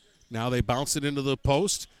wing. Now they bounce it into the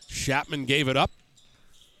post. Chapman gave it up.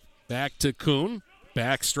 Back to Kuhn.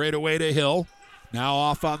 Back straight away to Hill. Now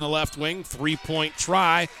off on the left wing. 3-point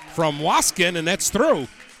try from Waskin, and that's through.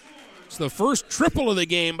 It's the first triple of the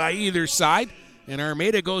game by either side. And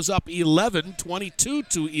Armada goes up 11,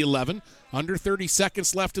 22-11. Under 30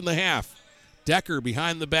 seconds left in the half. Decker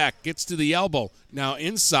behind the back, gets to the elbow. Now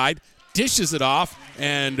inside, dishes it off,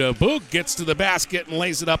 and Boog gets to the basket and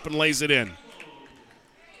lays it up and lays it in.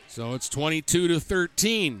 So it's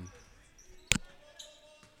 22-13.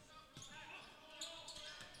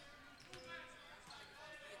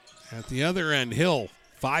 At the other end, Hill,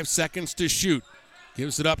 5 seconds to shoot.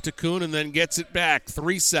 Gives it up to Kuhn and then gets it back.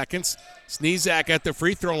 3 seconds. Sneezak at the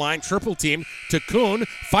free throw line. Triple team to Kuhn.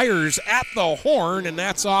 Fires at the horn, and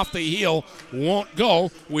that's off the heel. Won't go.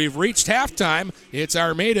 We've reached halftime. It's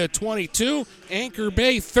Armada 22, Anchor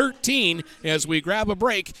Bay 13 as we grab a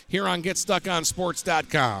break here on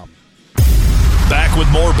GetStuckOnSports.com. Back with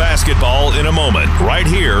more basketball in a moment, right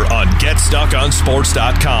here on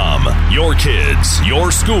GetStuckOnSports.com. Your kids,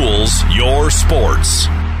 your schools, your sports.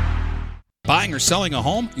 Buying or selling a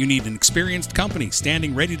home? You need an experienced company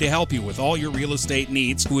standing ready to help you with all your real estate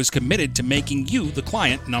needs, who is committed to making you the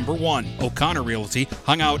client number one. O'Connor Realty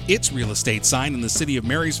hung out its real estate sign in the city of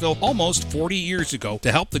Marysville almost 40 years ago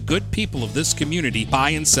to help the good people of this community buy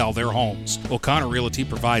and sell their homes. O'Connor Realty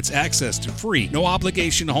provides access to free,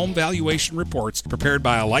 no-obligation home valuation reports prepared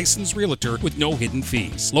by a licensed realtor with no hidden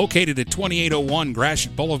fees. Located at 2801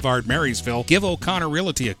 Gratiot Boulevard, Marysville, give O'Connor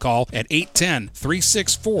Realty a call at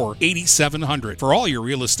 810-364-8700 for all your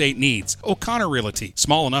real estate needs. O'Connor Realty,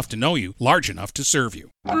 small enough to know you, large enough to serve you.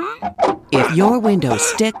 If your windows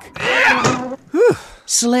stick,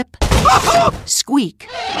 slip, squeak,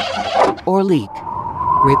 or leak,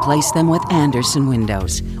 replace them with Andersen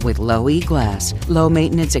windows. With low E-glass, low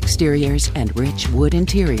maintenance exteriors, and rich wood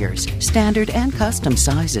interiors, standard and custom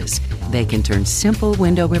sizes, they can turn simple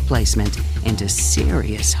window replacement into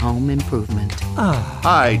serious home improvement.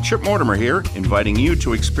 Hi, Chip Mortimer here, inviting you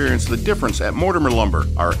to experience the difference at Mortimer Lumber.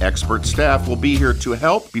 Our expert staff will be here to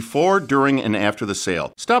help before, during, and after the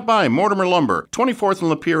sale. Stop by Mortimer Lumber, 24th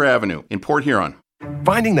and Lapeer Avenue in Port Huron.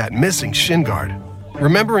 Finding that missing shin guard,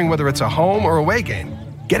 remembering whether it's a home or away game,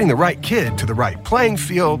 getting the right kid to the right playing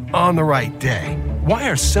field on the right day. Why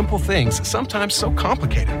are simple things sometimes so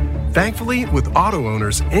complicated? Thankfully, with auto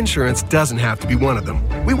owners, insurance doesn't have to be one of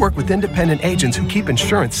them. We work with independent agents who keep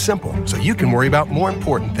insurance simple so you can worry about more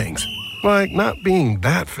important things, like not being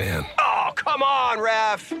that fan. Oh, come on,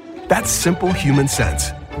 ref! That's simple human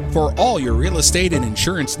sense. For all your real estate and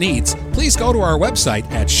insurance needs, please go to our website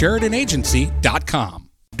at SheridanAgency.com.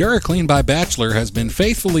 DuraClean by Bachelor has been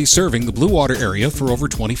faithfully serving the Blue Water area for over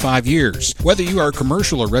 25 years. Whether you are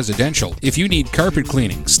commercial or residential, if you need carpet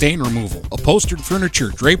cleaning, stain removal, upholstered furniture,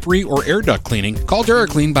 drapery, or air duct cleaning, call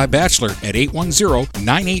DuraClean by Bachelor at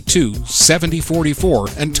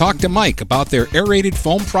 810-982-7044 and talk to Mike about their aerated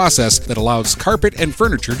foam process that allows carpet and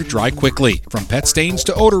furniture to dry quickly. From pet stains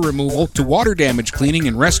to odor removal to water damage cleaning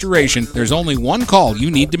and restoration, there's only one call you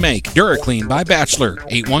need to make. DuraClean by Bachelor,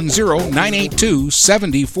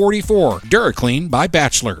 810-982-7044. DuraClean by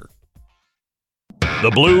Bachelor.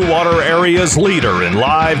 The Blue Water area's leader in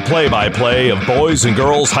live play-by-play of boys and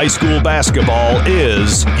girls high school basketball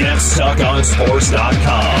is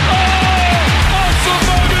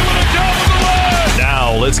GetStuckOnSports.com.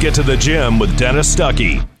 Now let's get to the gym with Dennis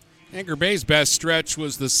Stuckey. Anchor Bay's best stretch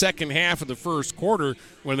was the second half of the first quarter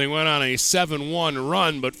when they went on a 7-1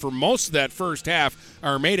 run, but for most of that first half,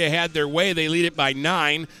 Armada had their way. They lead it by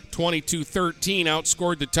 9, 22-13,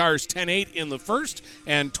 outscored the Tars 10-8 in the first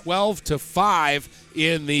and 12-5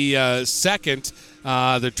 in the second.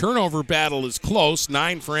 The turnover battle is close,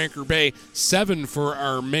 9 for Anchor Bay, 7 for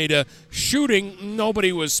Armada. Shooting,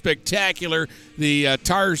 nobody was spectacular. The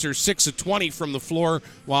Tars are 6 of 20 from the floor,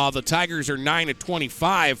 while the Tigers are 9 of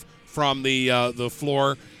 25 from the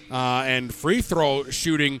floor. And free throw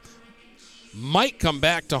shooting might come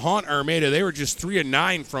back to haunt Armada. They were just 3 of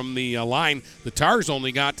 9 from the line. The Tars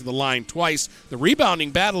only got to the line twice. The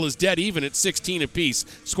rebounding battle is dead even at 16 apiece.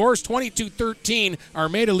 Scores 22-13.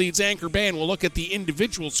 Armada leads Anchor Bay, and we'll look at the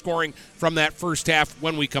individual scoring from that first half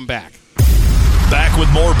when we come back. Back with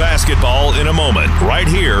more basketball in a moment, right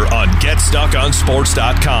here on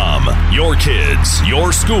GetStuckOnSports.com. Your kids,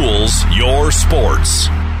 your schools, your sports.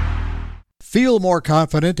 Feel more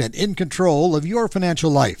confident and in control of your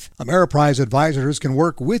financial life. Ameriprise advisors can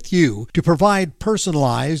work with you to provide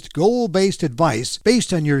personalized, goal-based advice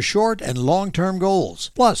based on your short and long-term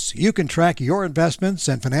goals. Plus, you can track your investments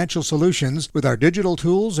and financial solutions with our digital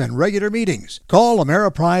tools and regular meetings. Call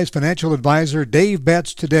Ameriprise financial advisor Dave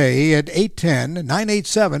Betts today at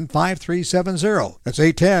 810-987-5370. That's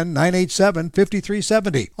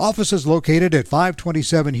 810-987-5370. Office is located at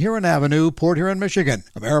 527 Huron Avenue, Port Huron, Michigan.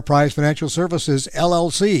 Ameriprise Financial Services,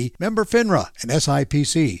 LLC, member FINRA and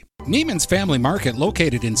SIPC. Neiman's Family Market,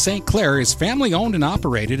 located in St. Clair, is family-owned and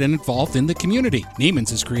operated and involved in the community.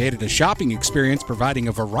 Neiman's has created a shopping experience providing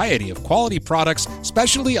a variety of quality products,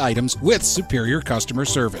 specialty items with superior customer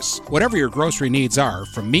service. Whatever your grocery needs are,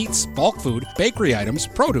 from meats, bulk food, bakery items,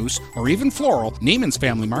 produce, or even floral, Neiman's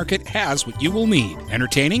Family Market has what you will need.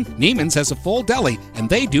 Entertaining? Neiman's has a full deli, and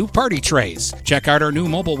they do party trays. Check out our new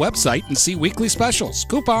mobile website and see weekly specials,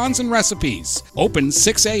 coupons, and recipes. Open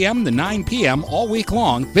 6 a.m. to 9 p.m. all week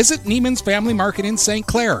long. Visit Neiman's Family Market in St.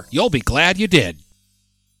 Clair. You'll be glad you did.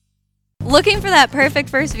 Looking for that perfect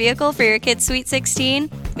first vehicle for your kid's Sweet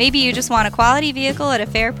 16? Maybe you just want a quality vehicle at a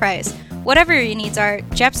fair price. Whatever your needs are,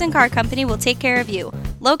 Jepson Car Company will take care of you.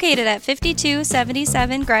 Located at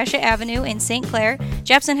 5277 Gratiot Avenue in St. Clair,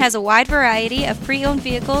 Jepson has a wide variety of pre-owned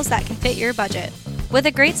vehicles that can fit your budget. With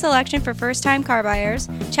a great selection for first-time car buyers,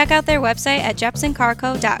 check out their website at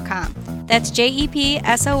jepsoncarco.com. That's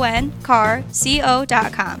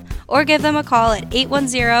JEPSONCARCO.com. Or give them a call at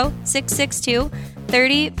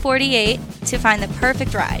 810-662-3048 to find the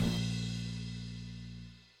perfect ride.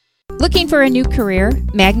 Looking for a new career?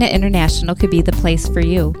 Magna International could be the place for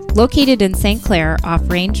you. Located in St. Clair off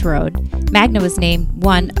Range Road, Magna was named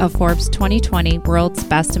one of Forbes 2020 World's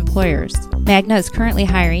Best Employers. Magna is currently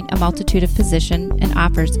hiring a multitude of positions and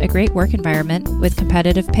offers a great work environment with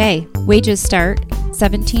competitive pay. Wages start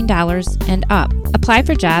 $17 and up. Apply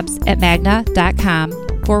for jobs at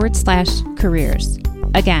magna.com/careers.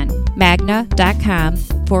 Again,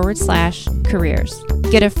 magna.com/careers.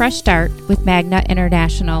 Get a fresh start with Magna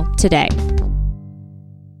International today.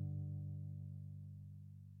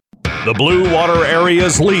 The Blue Water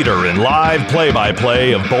area's leader in live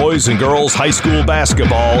play-by-play of boys and girls high school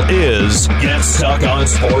basketball is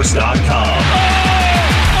GetStuckOnSports.com.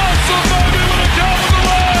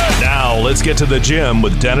 Now let's get to the gym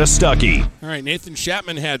with Dennis Stuckey. All right, Nathan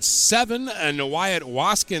Chapman had 7 and Wyatt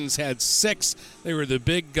Waskins had 6. They were the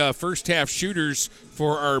big first half shooters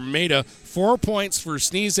for Armada. 4 points for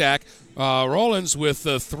Sneezak. Rollins with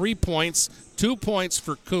 3 points, 2 points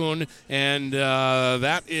for Kuhn, and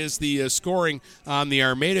that is the scoring on the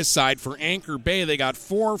Armada side. For Anchor Bay, they got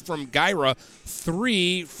 4 from Gyra,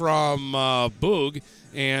 3 from Boog,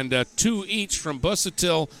 and 2 each from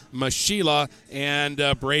Busatil, Mashila, and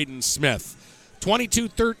Braden Smith.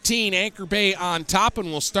 22-13, Anchor Bay on top,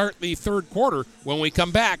 and we'll start the third quarter when we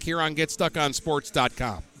come back here on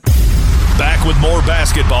GetStuckOnSports.com. Back with more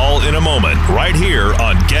basketball in a moment, right here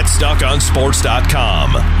on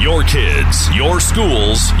GetStuckOnSports.com. Your kids, your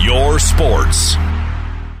schools, your sports.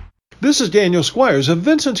 This is Daniel Squires of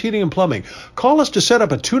Vincent's Heating and Plumbing. Call us to set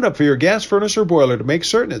up a tune-up for your gas furnace or boiler to make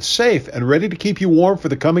certain it's safe and ready to keep you warm for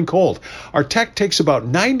the coming cold. Our tech takes about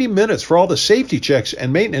 90 minutes for all the safety checks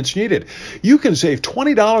and maintenance needed. You can save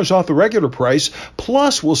 $20 off the regular price,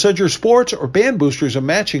 plus we'll send your sports or band boosters a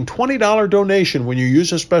matching $20 donation when you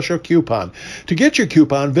use a special coupon. To get your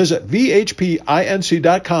coupon, visit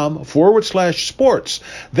vhpinc.com/sports.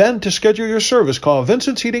 Then to schedule your service, call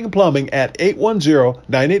Vincent's Heating and Plumbing at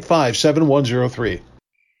 810-985-7103.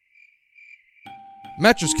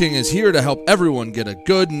 Mattress King is here to help everyone get a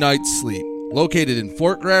good night's sleep. Located in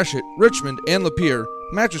Fort Gratiot, Richmond, and Lapeer,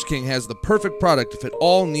 Mattress King has the perfect product to fit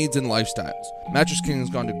all needs and lifestyles. Mattress King has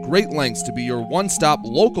gone to great lengths to be your one-stop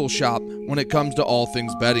local shop when it comes to all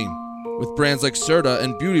things bedding. With brands like Serta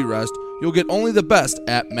and Beauty Rest, you'll get only the best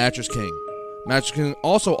at Mattress King. Mattress King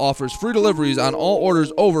also offers free deliveries on all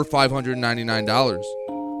orders over $599.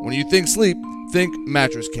 When you think sleep, think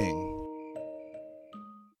Mattress King.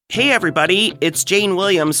 Hey everybody, it's Jane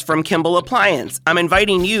Williams from Kimball Appliance. I'm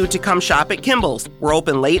inviting you to come shop at Kimball's. We're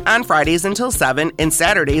open late on Fridays until 7 and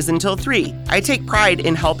Saturdays until 3. I take pride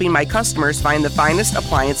in helping my customers find the finest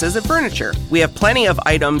appliances and furniture. We have plenty of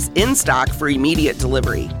items in stock for immediate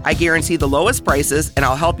delivery. I guarantee the lowest prices, and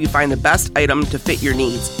I'll help you find the best item to fit your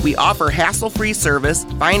needs. We offer hassle-free service,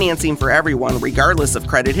 financing for everyone regardless of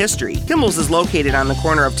credit history. Kimball's is located on the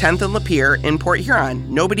corner of 10th and Lapeer in Port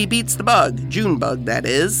Huron. Nobody beats the bug, Junebug that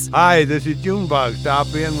is. Hi, this is Junebug.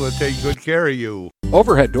 Stop in, we'll take good care of you.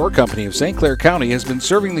 Overhead Door Company of St. Clair County has been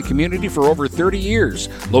serving the community for over 30 years.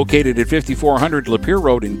 Located at 5400 Lapeer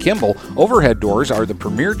Road in Kimball, Overhead Doors are the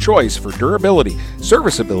premier choice for durability,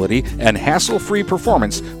 serviceability, and hassle-free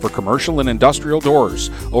performance for commercial and industrial doors.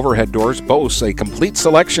 Overhead Doors boasts a complete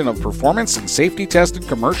selection of performance and safety-tested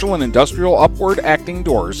commercial and industrial upward-acting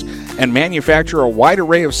doors and manufacture a wide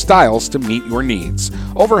array of styles to meet your needs.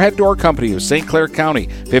 Overhead Door Company of St. Clair County,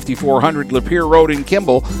 5400 Lapeer Road in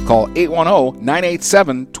Kimball. Call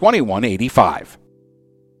 810-987-2185.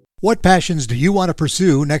 What passions do you want to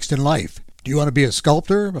pursue next in life? Do you want to be a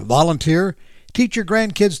sculptor, a volunteer, teach your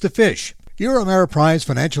grandkids to fish? Your Ameriprise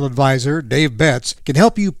financial advisor, Dave Betts, can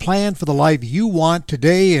help you plan for the life you want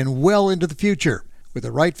today and well into the future. With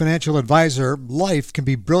the right financial advisor, life can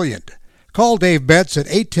be brilliant. Call Dave Betts at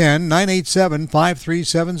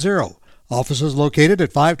 810-987-5370. Office is located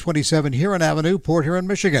at 527 Huron Avenue, Port Huron,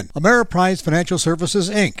 Michigan. Ameriprise Financial Services,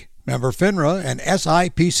 Inc., member FINRA and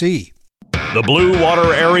SIPC. The Blue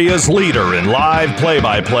Water Area's leader in live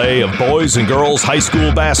play-by-play of boys and girls high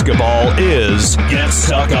school basketball is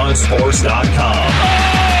GetStuckOnSports.com.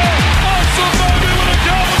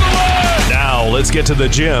 Now let's get to the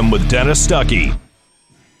gym with Dennis Stuckey.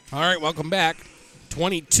 All right, welcome back.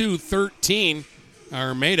 22-13,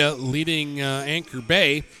 Armada leading Anchor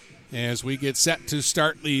Bay as we get set to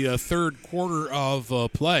start the third quarter of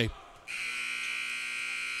play.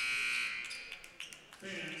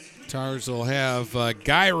 Tars will have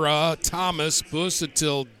Gyra, Thomas,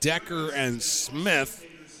 Busatil, Decker, and Smith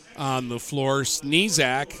on the floor.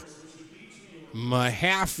 Sneezak,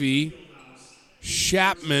 Mahaffey,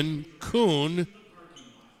 Chapman, Kuhn,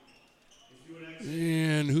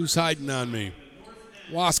 and who's hiding on me?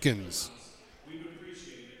 Waskins.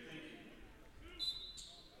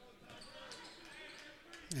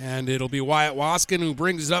 And it'll be Wyatt Waskin who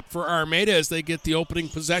brings it up for Armada as they get the opening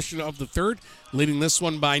possession of the third, leading this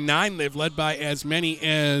one by 9. They've led by as many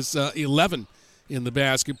as 11 in the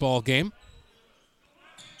basketball game.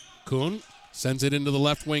 Kuhn sends it into the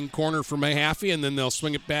left wing corner for Mahaffey, and then they'll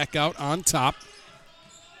swing it back out on top.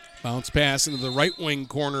 Bounce pass into the right wing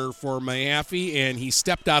corner for Mahaffey, and he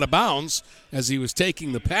stepped out of bounds as he was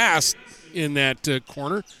taking the pass in that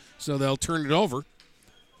corner, so they'll turn it over.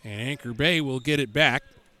 And Anchor Bay will get it back.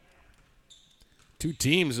 Two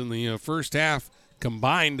teams in the first half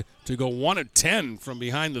combined to go 1 of 10 from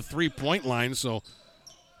behind the three-point line. So,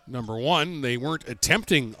 number one, they weren't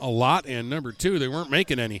attempting a lot, and number two, they weren't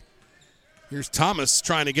making any. Here's Thomas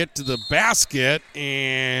trying to get to the basket,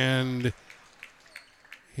 and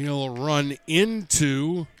he'll run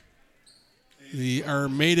into the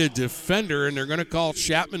Armada defender, and they're going to call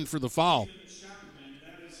Chapman for the foul.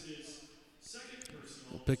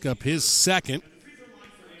 pick up his second.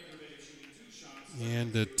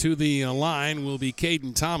 And to the line will be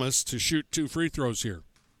Caden Thomas to shoot 2 free throws here.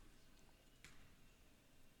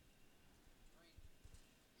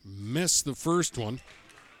 Missed the first one.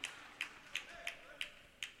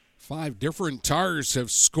 5 different Tars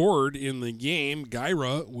have scored in the game.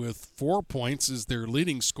 Gyra with 4 points is their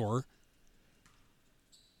leading scorer.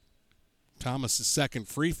 Thomas' second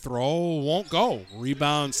free throw won't go.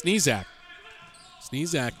 Rebound Sneezak.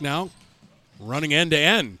 Sneezak now running end to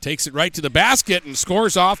end. Takes it right to the basket and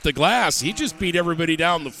scores off the glass. He just beat everybody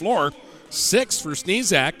down the floor. 6 for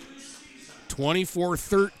Sneezak.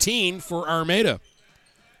 24-13 for Armada.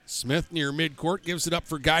 Smith near midcourt gives it up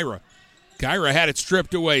for Gyra. Gyra had it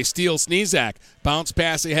stripped away. Steal Sneezak. Bounce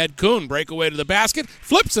pass ahead. Kuhn breakaway to the basket.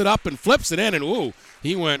 Flips it up and flips it in. And ooh,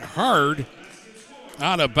 he went hard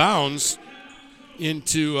out of bounds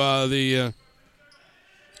into the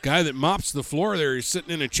guy that mops the floor there. He's sitting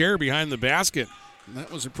in a chair behind the basket. And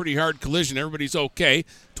that was a pretty hard collision. Everybody's okay.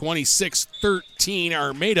 26-13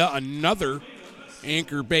 Armada. Another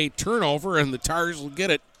Anchor Bay turnover, and the Tars will get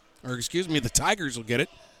it. Or excuse me, the Tigers will get it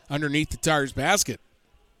underneath the Tars basket.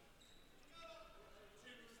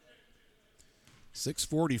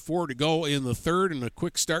 6:44 to go in the third, and a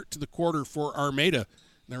quick start to the quarter for Armada.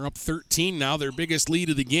 They're up 13 now, their biggest lead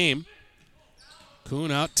of the game.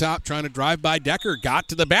 Kuhn out top trying to drive by Decker. Got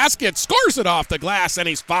to the basket, scores it off the glass, and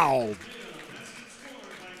he's fouled.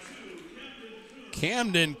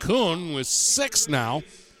 Camden Kuhn with 6 now.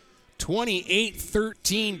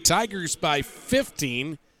 28-13, Tigers by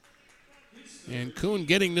 15. And Kuhn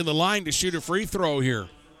getting to the line to shoot a free throw here.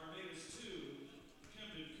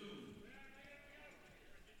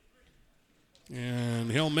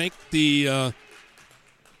 And he'll make the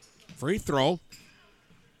free throw.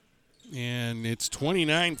 And it's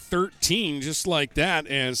 29-13, just like that,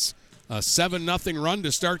 as a 7-0 run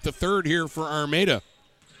to start the third here for Armada.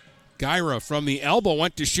 Gyra from the elbow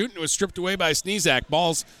went to shoot and was stripped away by Sneezak.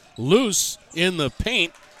 Ball's loose in the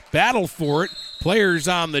paint. Battle for it. Players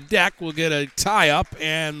on the deck will get a tie-up,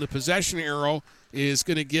 and the possession arrow is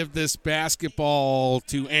going to give this basketball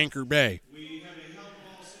to Anchor Bay.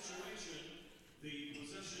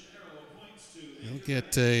 We'll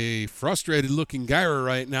get a frustrated-looking Gyra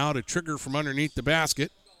right now to trigger from underneath the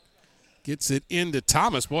basket. Gets it into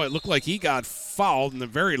Thomas. Boy, it looked like he got fouled in the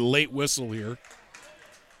very late whistle here.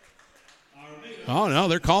 Oh, no,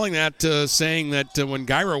 they're calling that, saying that when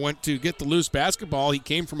Gyra went to get the loose basketball, he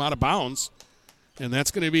came from out of bounds, and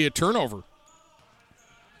that's going to be a turnover.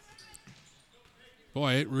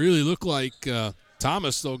 Boy, it really looked like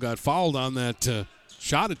Thomas, though, got fouled on that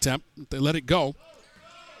shot attempt. They let it go.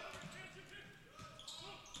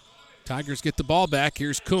 Tigers get the ball back.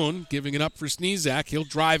 Here's Kuhn giving it up for Sneezak. He'll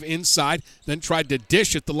drive inside, then tried to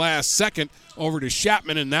dish at the last second over to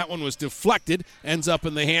Chapman, and that one was deflected. Ends up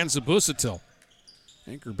in the hands of Busatil.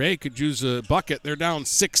 Anchor Bay could use a bucket. They're down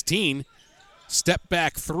 16. Step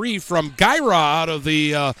back 3 from Gyra out of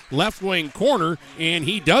the left wing corner, and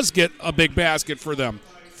he does get a big basket for them.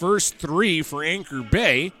 First 3 for Anchor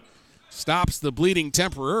Bay. Stops the bleeding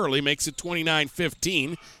temporarily, makes it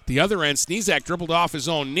 29-15. The other end, Sneezak dribbled off his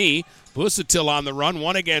own knee. Busatil on the run,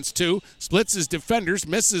 1 against 2. Splits his defenders,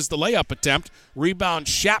 misses the layup attempt. Rebound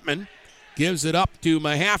Chapman gives it up to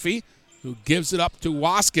Mahaffey, who gives it up to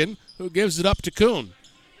Waskin, who gives it up to Kuhn.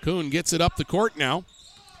 Kuhn gets it up the court now.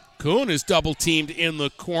 Kuhn is double-teamed in the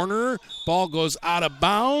corner. Ball goes out of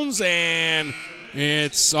bounds, and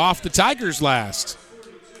it's off the Tigers' last.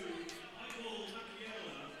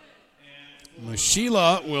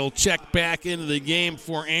 Mashila will check back into the game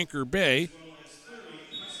for Anchor Bay.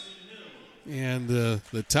 And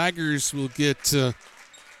the Tigers will get...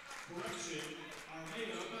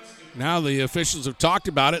 now the officials have talked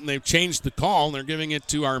about it, and they've changed the call, and they're giving it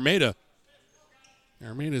to Armada.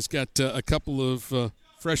 Armada's got a couple of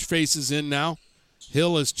fresh faces in now.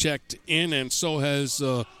 Hill has checked in, and so has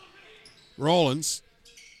Rollins.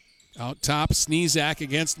 Out top, Sneezak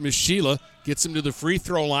against Mashila. Gets him to the free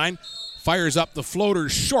throw line. Fires up the floater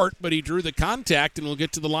short, but he drew the contact and will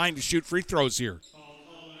get to the line to shoot free throws here.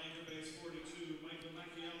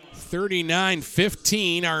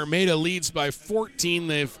 39-15. Armada leads by 14.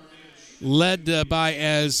 They've led by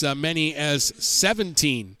as many as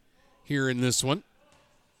 17 here in this one.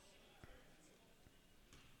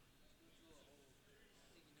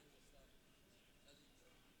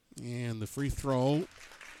 And the free throw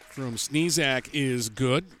from Sneezak is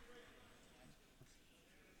good.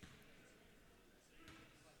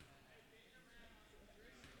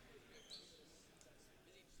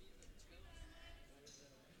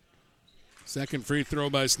 Second free throw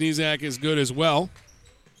by Sneezak is good as well.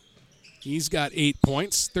 He's got 8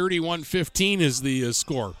 points. 31-15 is the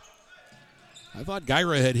score. I thought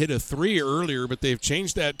Gyra had hit a 3 earlier, but they've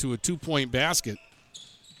changed that to a 2-point basket.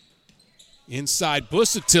 Inside,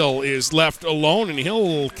 Busatil is left alone, and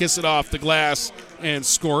he'll kiss it off the glass and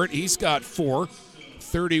score it. He's got 4.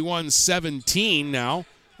 31-17 now.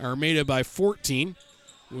 Armada by 14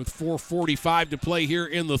 with 4:45 to play here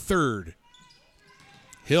in the third.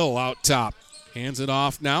 Hill out top. Hands it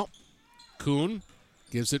off now. Kuhn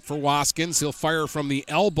gives it for Waskins. He'll fire from the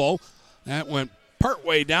elbow. That went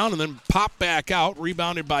partway down and then popped back out.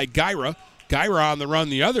 Rebounded by Gyra. Gyra on the run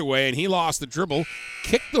the other way, and he lost the dribble.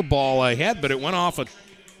 Kicked the ball ahead, but it went off a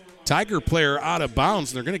Tiger player out of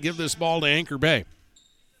bounds, and they're going to give this ball to Anchor Bay.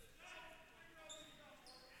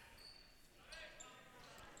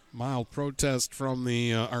 Mild protest from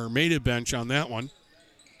the Armada bench on that one.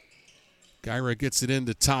 Gyra gets it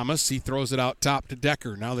into Thomas. He throws it out top to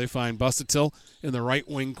Decker. Now they find Busatil in the right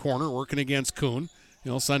wing corner working against Kuhn.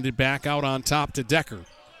 He'll send it back out on top to Decker.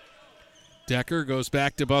 Decker goes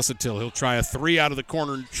back to Busatil. He'll try a 3 out of the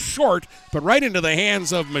corner short, but right into the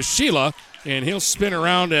hands of Mashila, and he'll spin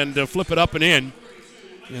around and flip it up and in.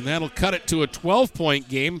 And that'll cut it to a 12-point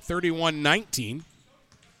game, 31-19.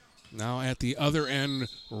 Now at the other end,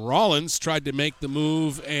 Rollins tried to make the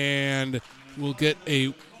move and will get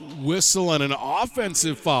a whistle and an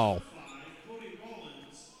offensive foul.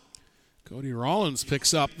 Cody Rollins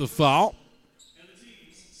picks up the foul.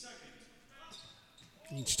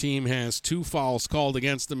 Each team has 2 fouls called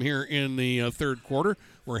against them here in the third quarter.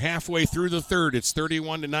 We're halfway through the third. It's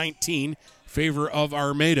 31-19, favor of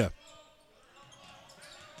Armada.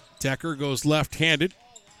 Decker goes left-handed.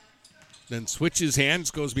 Then switches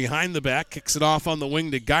hands, goes behind the back, kicks it off on the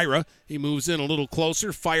wing to Gyra. He moves in a little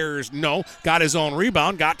closer, fires no, got his own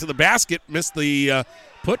rebound, got to the basket, missed the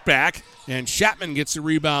putback, and Chapman gets a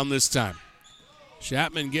rebound this time.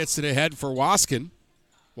 Chapman gets it ahead for Waskin.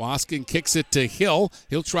 Waskin kicks it to Hill.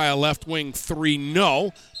 He'll try a left wing 3,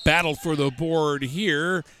 no. Battle for the board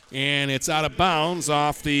here, and it's out of bounds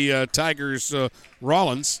off the Tigers'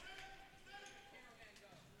 Rollins.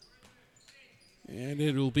 And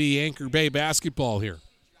it'll be Anchor Bay basketball here.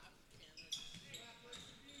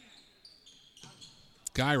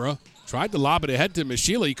 Gyra tried to lob it ahead to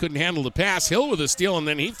Mashila. He couldn't handle the pass. Hill with a steal, and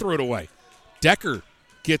then he threw it away. Decker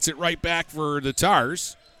gets it right back for the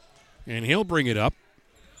Tars, and he'll bring it up.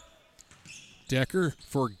 Decker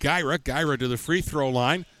for Gyra. Gyra to the free throw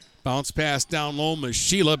line. Bounce pass down low.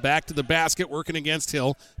 Mashila back to the basket, working against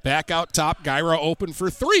Hill. Back out top. Gyra open for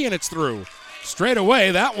 3, and it's through. Straight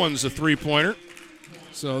away, that one's a three-pointer.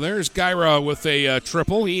 So there's Gyra with a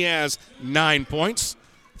triple. He has 9 points.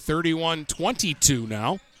 31-22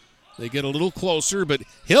 now. They get a little closer, but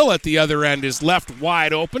Hill at the other end is left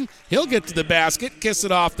wide open. He'll get to the basket, kiss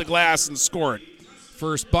it off the glass, and score it.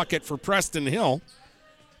 First bucket for Preston Hill.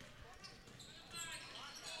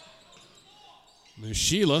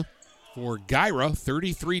 Mashila for Gyra,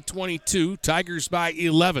 33-22. Tigers by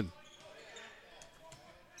 11.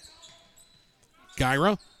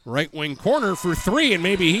 Gyra, right wing corner for 3, and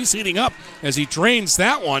maybe he's heating up as he drains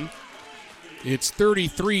that one. It's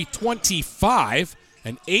 33-25,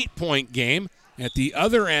 an 8-point game. At the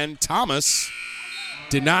other end, Thomas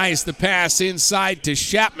denies the pass inside to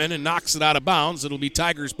Chapman and knocks it out of bounds. It'll be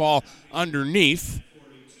Tigers ball underneath.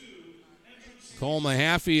 Cole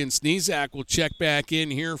Mahaffey and Sneezak will check back in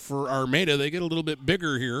here for Armada. They get a little bit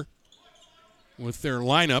bigger here with their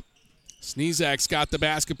lineup. Sneezak's got the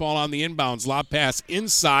basketball on the inbounds. Lob pass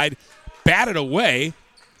inside, batted away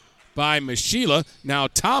by Mashila. Now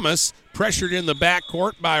Thomas pressured in the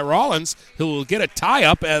backcourt by Rollins, who will get a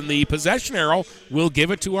tie-up, and the possession arrow will give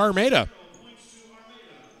it to Armada.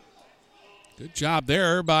 Good job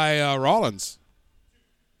there by Rollins.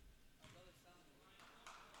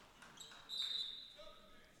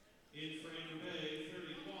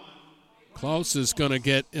 Close is going to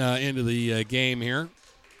get into the game here.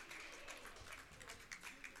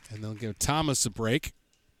 And they'll give Thomas a break.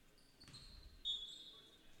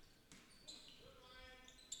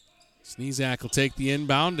 Sneezak will take the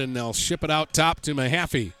inbound, and they'll ship it out top to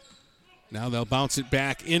Mahaffey. Now they'll bounce it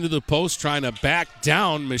back into the post, trying to back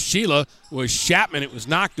down. Mashila was Chapman. It was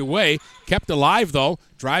knocked away. Kept alive, though.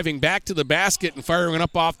 Driving back to the basket and firing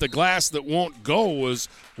up off the glass that won't go was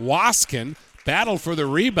Waskin. Battle for the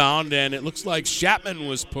rebound, and it looks like Chapman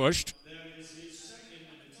was pushed.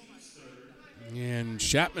 And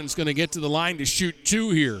Chapman's going to get to the line to shoot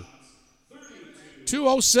 2 here.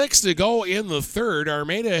 2:06 to go in the third.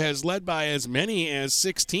 Armada has led by as many as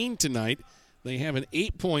 16 tonight. They have an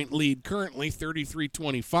 8-point lead currently,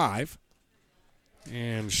 33-25.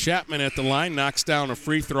 And Chapman at the line knocks down a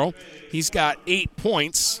free throw. He's got 8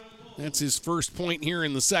 points. That's his first point here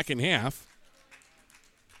in the second half.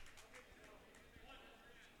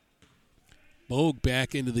 Bogue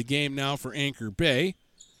back into the game now for Anchor Bay.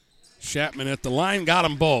 Chapman at the line, got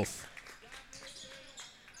them both.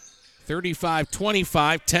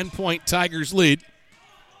 35-25, 10-point Tigers lead.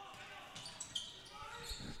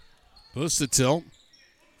 Busatil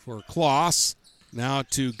for Kloss. Now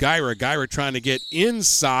to Gyra. Gyra trying to get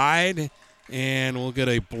inside, and we'll get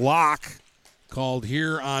a block called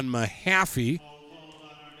here on Mahaffey.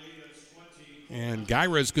 And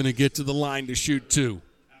Gyra's going to get to the line to shoot two.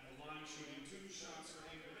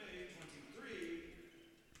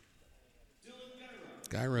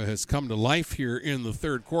 Gyra has come to life here in the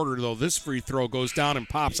third quarter, though this free throw goes down and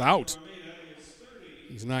pops out.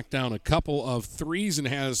 He's knocked down a couple of threes and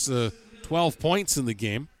has 12 points in the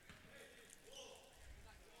game.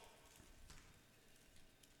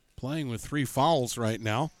 Playing with 3 fouls right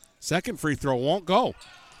now. Second free throw won't go.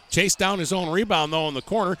 Chased down his own rebound, though, in the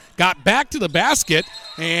corner. Got back to the basket,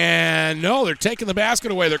 and no, they're taking the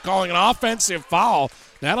basket away. They're calling an offensive foul.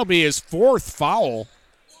 That'll be his 4th foul.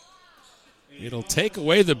 It'll take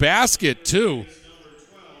away the basket, too.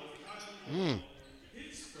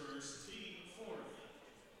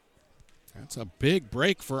 That's a big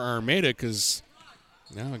break for Armada because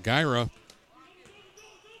now Gyra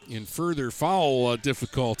in further foul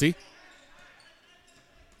difficulty.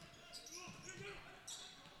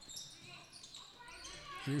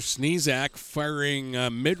 Here's Sneezak firing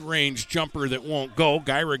a mid-range jumper that won't go.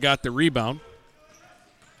 Gyra got the rebound.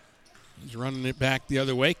 He's running it back the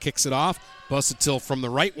other way, kicks it off. Busatil from the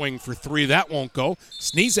right wing for 3. That won't go.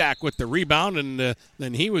 Sneezak with the rebound, and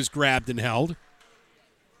then he was grabbed and held.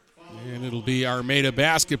 And it'll be Armada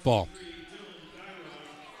basketball.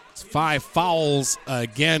 It's 5 fouls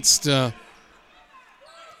against the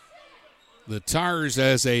Tars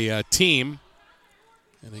as a team.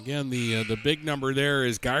 And again, the big number there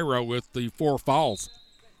is Gyra with the 4 fouls.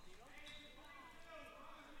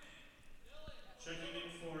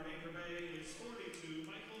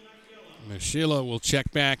 Sheila will check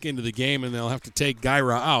back into the game, and they'll have to take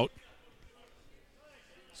Gyra out.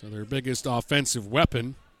 So their biggest offensive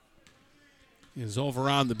weapon is over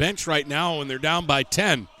on the bench right now, and they're down by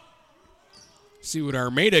 10. See what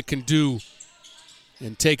Armada can do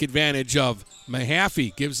and take advantage of.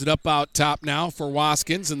 Mahaffey gives it up out top now for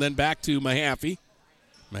Waskins, and then back to Mahaffey.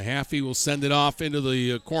 Mahaffey will send it off into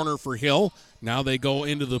the corner for Hill. Now they go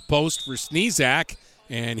into the post for Sneezak,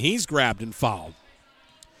 and he's grabbed and fouled.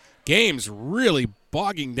 Game's really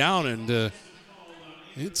bogging down, and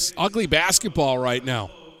it's ugly basketball right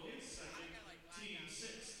now.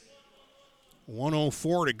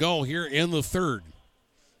 1:04 to go here in the third.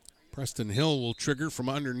 Preston Hill will trigger from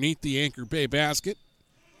underneath the Anchor Bay basket.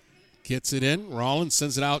 Gets it in. Rollins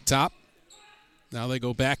sends it out top. Now they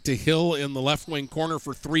go back to Hill in the left wing corner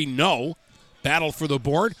for 3. No. Battle for the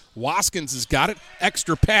board. Waskins has got it.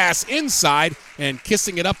 Extra pass inside, and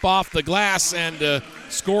kissing it up off the glass and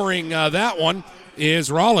scoring that one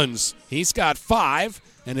is Rollins. He's got 5,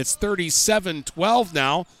 and it's 37-12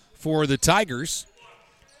 now for the Tigers.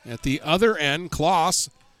 At the other end, Kloss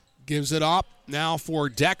gives it up now for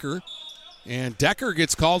Decker, and Decker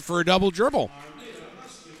gets called for a double dribble.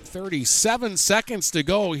 37 seconds to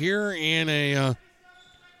go here in a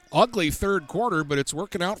ugly third quarter, but it's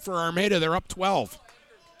working out for Armada. They're up 12.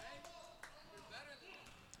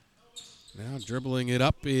 Now dribbling it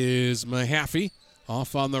up is Mahaffey.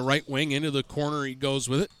 Off on the right wing, into the corner he goes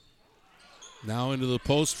with it. Now into the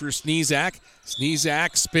post for Sneezak.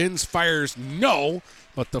 Sneezak spins, fires, no,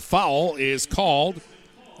 but the foul is called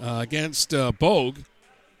against Bogue.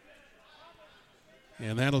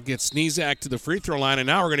 And that'll get Sneezak to the free throw line, and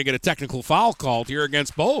now we're going to get a technical foul called here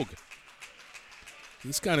against Bogue.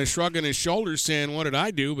 He's kind of shrugging his shoulders saying, what did I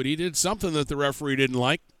do? But he did something that the referee didn't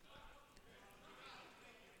like.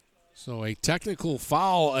 So a technical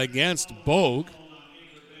foul against Bogue.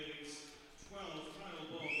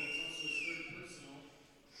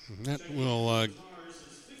 That will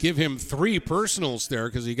give him 3 personals there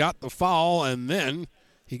because he got the foul and then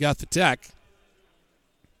he got the tech.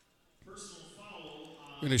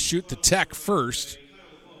 Going to shoot the tech first,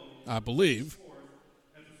 I believe.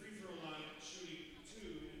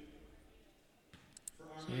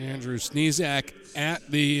 So Andrew Sneezak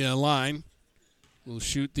at the line will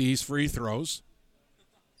shoot these free throws.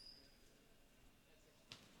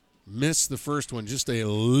 Missed the first one, just a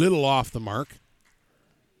little off the mark.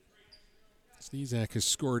 Sneezak has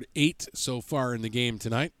scored 8 so far in the game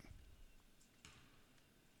tonight.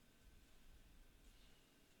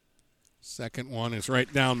 Second one is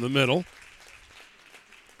right down the middle.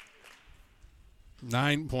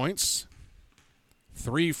 9 points.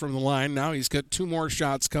 3 from the line. Now he's got 2 more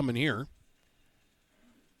shots coming here.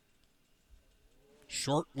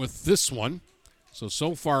 Short with this one.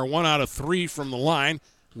 So far 1 out of 3 from the line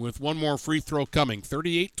with 1 more free throw coming.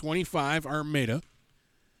 38-25 Armada.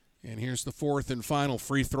 And here's the 4th and final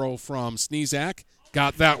free throw from Sneezak.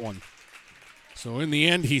 Got that one. So in the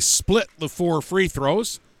end, he split the 4 free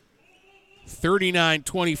throws.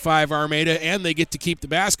 39-25 Armada, and they get to keep the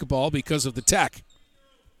basketball because of the tech.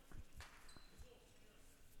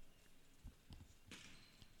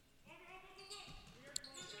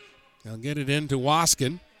 They'll get it into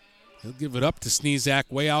Waskin. He'll give it up to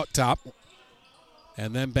Sneezak way out top.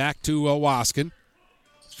 And then back to Waskin.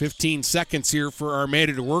 15 seconds here for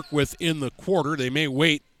Armada to work with in the quarter. They may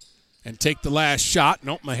wait and take the last shot.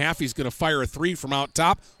 Nope, Mahaffey's going to fire a 3 from out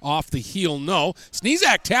top. Off the heel, no.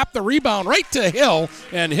 Sneezak tapped the rebound right to Hill,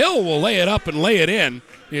 and Hill will lay it up and lay it in.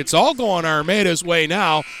 It's all going Armada's way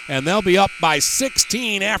now, and they'll be up by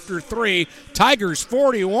 16 after 3. Tigers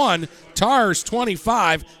 41, Tars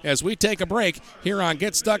 25 as we take a break here on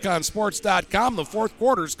GetStuckOnSports.com. The 4th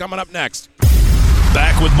quarter's coming up next.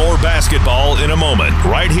 Back with more basketball in a moment,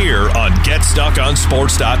 right here on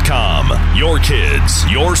GetStuckOnSports.com. Your kids,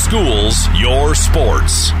 your schools, your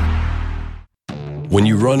sports. When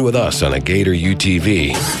you run with us on a Gator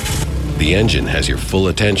UTV, the engine has your full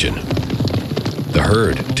attention. The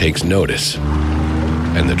herd takes notice.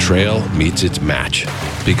 And the trail meets its match.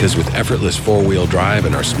 Because with effortless 4-wheel drive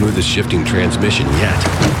and our smoothest shifting transmission yet,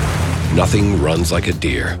 nothing runs like a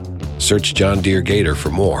deer. Search John Deere Gator for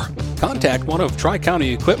more. Contact one of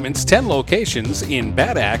Tri-County Equipment's 10 locations in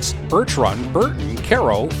Bad Axe, Birch Run, Burton,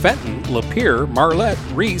 Caro, Fenton, Lapeer, Marlette,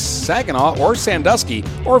 Reese, Saginaw, or Sandusky,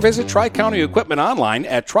 or visit Tri-County Equipment online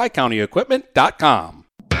at tricountyequipment.com.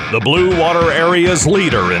 The Blue Water Area's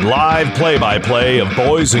leader in live play-by-play of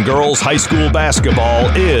boys and girls high school basketball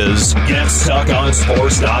is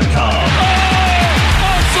GetStuckOnSports.com.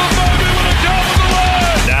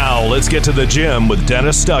 Now let's get to the gym with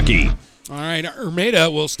Dennis Stuckey. All right,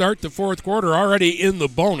 Armada will start the 4th quarter already in the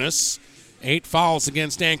bonus. 8 fouls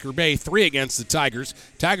against Anchor Bay, 3 against the Tigers.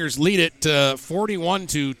 Tigers lead it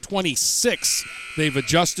 41-26. They've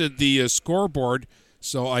adjusted the scoreboard,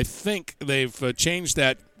 so I think they've changed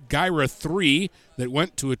that Gyra 3 that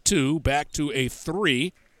went to a 2 back to a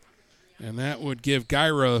 3, and that would give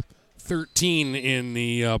Gyra 13 in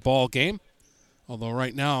the ball game. Although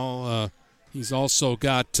right now he's also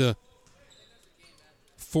got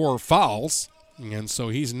 4 fouls, and so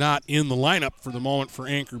he's not in the lineup for the moment for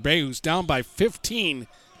Anchor Bay, who's down by 15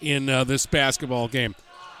 in this basketball game.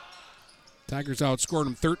 Tigers outscored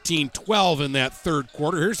them 13-12 in that 3rd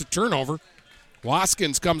quarter. Here's a turnover.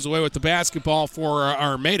 Waskins comes away with the basketball for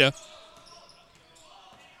Armada.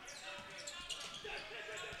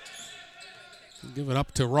 Give it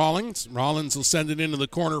up to Rawlings. Rawlings will send it into the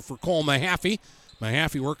corner for Cole Mahaffey.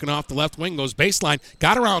 Mahaffey working off the left wing, goes baseline,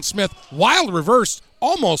 got around Smith, wild reverse,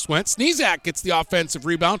 almost went. Sneezak gets the offensive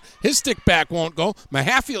rebound. His stick back won't go.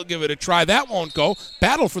 Mahaffey will give it a try. That won't go.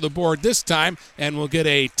 Battle for the board this time, and we'll get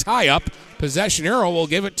a tie-up. Possession arrow will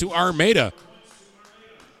give it to Armada.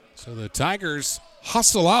 So the Tigers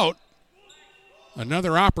hustle out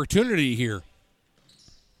another opportunity here.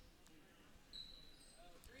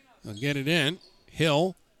 They'll get it in.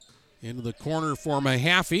 Hill into the corner for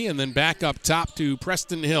Mahaffey, and then back up top to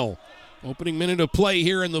Preston Hill. Opening minute of play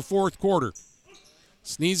here in the 4th quarter.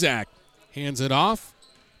 Sneezak hands it off.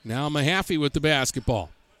 Now Mahaffey with the basketball.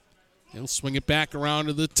 He'll swing it back around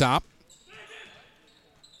to the top.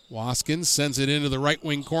 Waskin sends it into the right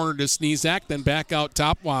wing corner to Sneezak, then back out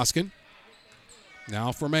top Waskin.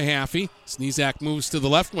 Now for Mahaffey. Sneezak moves to the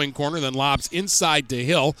left wing corner, then lobs inside to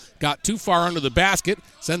Hill. Got too far under the basket.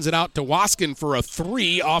 Sends it out to Waskin for a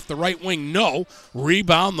 3 off the right wing. No.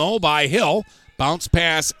 Rebound, though, by Hill. Bounce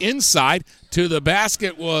pass inside. To the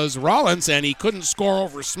basket was Rollins, and he couldn't score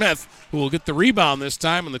over Smith, who will get the rebound this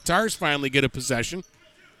time, and the Tars finally get a possession.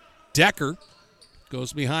 Decker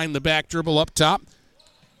goes behind the back dribble up top.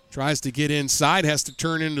 Tries to get inside. Has to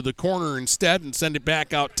turn into the corner instead and send it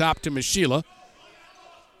back out top to Mashila.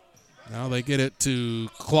 Now they get it to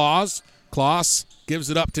Claus. Claus gives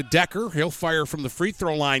it up to Decker. He'll fire from the free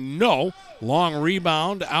throw line. No. Long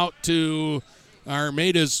rebound out to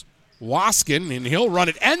Armada's Waskin, and he'll run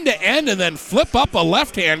it end to end and then flip up a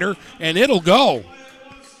left-hander, and it'll go.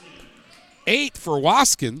 8 for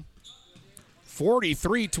Waskin.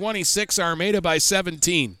 43-26, Armada by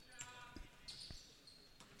 17.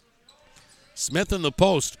 Smith in the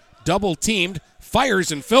post, double teamed,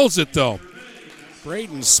 fires and fills it though.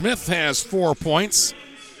 Braden Smith has 4 points.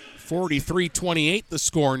 43-28 the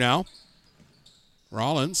score now.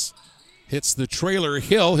 Rollins Hits the trailer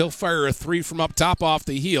Hill. He'll fire a three from up top off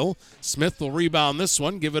the heel. Smith will rebound this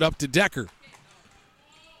one, give it up to Decker.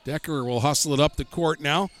 Decker will hustle it up the court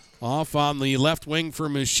now. Off on the left wing for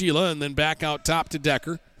Mishila, and then back out top to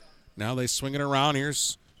Decker. Now they swing it around.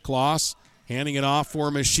 Here's Kloss handing it off for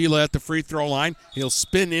Mishila at the free throw line. He'll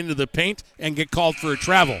spin into the paint and get called for a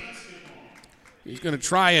travel. He's going to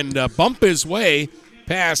try and bump his way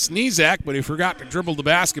past Sneezak, but he forgot to dribble the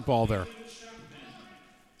basketball there.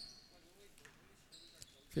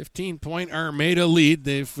 15-point Armada lead.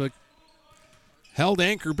 They've held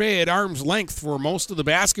Anchor Bay at arm's length for most of the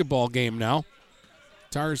basketball game now.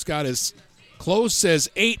 Tar's got as close as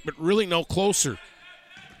 8, but really no closer.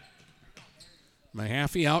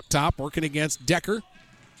 Mahaffey out top, working against Decker.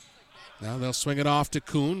 Now they'll swing it off to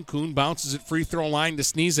Kuhn. Kuhn bounces it free throw line to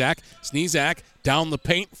Sneezak. Sneezak down the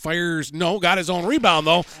paint, fires no, got his own rebound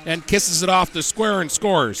though, and kisses it off the square and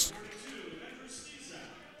scores.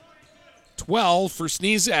 12 for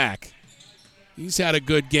Sneezak. He's had a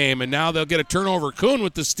good game, and now they'll get a turnover. Kuhn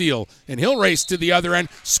with the steal, and he'll race to the other end.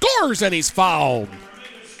 Scores, and he's fouled.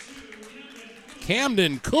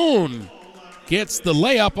 Camden Kuhn gets the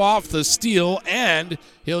layup off the steal, and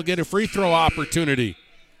he'll get a free throw opportunity.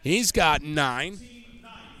 He's got 9,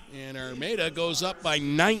 and Armada goes up by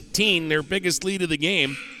 19, their biggest lead of the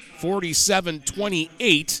game,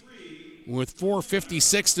 47-28, with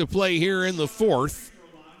 4:56 to play here in the fourth.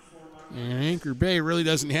 And Anchor Bay really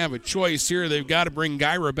doesn't have a choice here. They've got to bring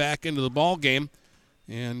Gyra back into the ball game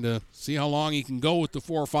and see how long he can go with the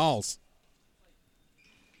 4 fouls.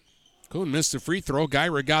 Kuhn missed the free throw.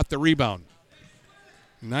 Gyra got the rebound.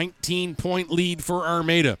 19-point lead for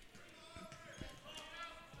Armada.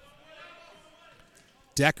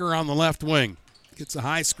 Decker on the left wing. Gets a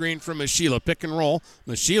high screen from Mishila. Pick and roll.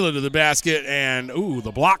 Mishila to the basket, and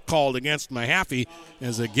the block called against Mahaffey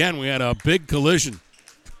as again we had a big collision.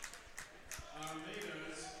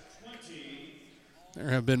 There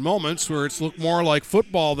have been moments where it's looked more like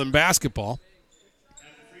football than basketball.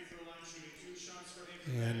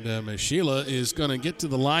 And Mishila is going to get to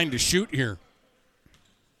the line to shoot here.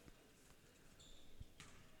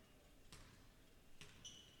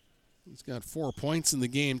 He's got 4 points in the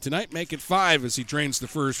game tonight. Make it 5 as he drains the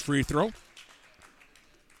first free throw.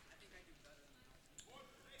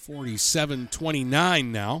 47-29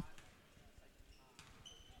 now.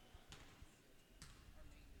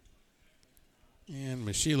 And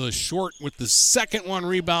Mishila short with the second one.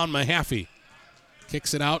 Rebound, Mahaffey.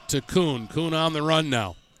 Kicks it out to Kuhn. Kuhn on the run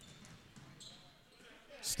now.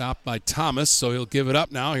 Stopped by Thomas, so he'll give it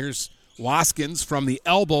up now. Here's Waskins from the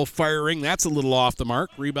elbow firing. That's a little off the mark.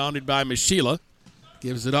 Rebounded by Mishila.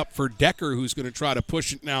 Gives it up for Decker, who's going to try to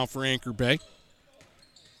push it now for Anchor Bay.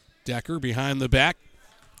 Decker behind the back.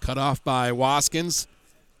 Cut off by Waskins.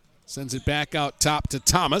 Sends it back out top to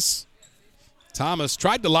Thomas. Thomas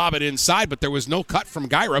tried to lob it inside, but there was no cut from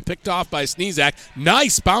Gyra. Picked off by Sneezak.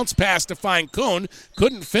 Nice bounce pass to find Kuhn.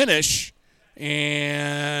 Couldn't finish.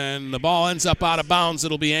 And the ball ends up out of bounds.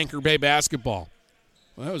 It'll be Anchor Bay basketball.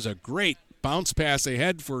 Well, that was a great bounce pass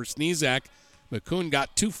ahead for Sneezak. But Kuhn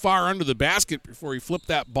got too far under the basket before he flipped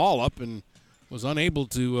that ball up and was unable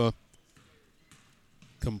to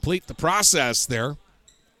complete the process there.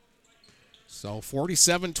 So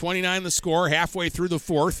 47-29 the score, halfway through the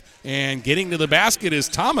fourth. And getting to the basket is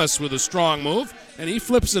Thomas with a strong move, and he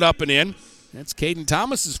flips it up and in. That's Caden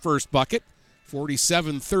Thomas's first bucket.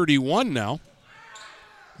 47-31 now.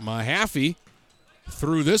 Mahaffey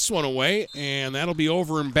threw this one away, and that'll be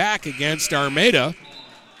over and back against Armada.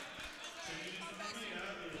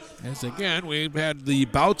 As again, we've had the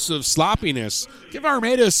bouts of sloppiness. Give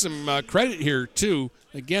Armada some credit here, too.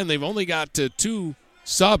 Again, they've only got 2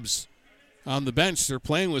 subs on the bench. They're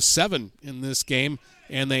playing with 7 in this game,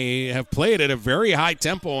 and they have played at a very high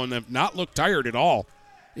tempo and have not looked tired at all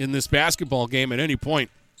in this basketball game at any point.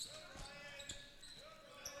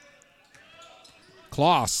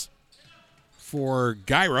 Kloss for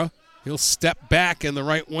Gyra. He'll step back in the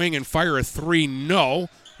right wing and fire a 3. No.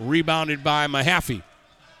 Rebounded by Mahaffey.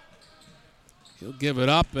 He'll give it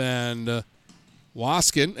up, and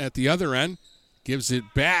Waskin at the other end gives it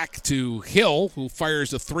back to Hill, who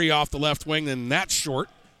fires a 3 off the left wing, and that's short.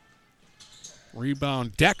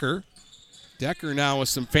 Rebound Decker. Decker now with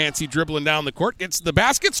some fancy dribbling down the court. Gets the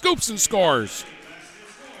basket, scoops, and scores.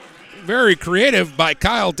 Very creative by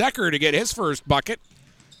Kyle Decker to get his first bucket.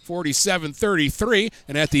 47-33.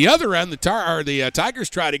 And at the other end, the Tigers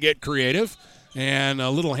try to get creative. And a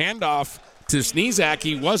little handoff to Sneezak.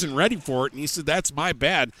 He wasn't ready for it, and he said, that's my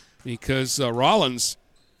bad, because Rollins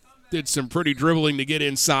did some pretty dribbling to get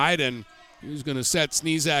inside, and he was going to set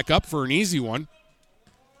Sneezak up for an easy one.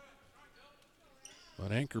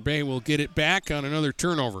 But Anchor Bay will get it back on another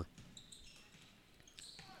turnover.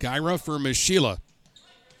 Gyra for Mashila.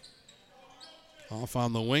 Off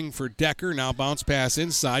on the wing for Decker. Now bounce pass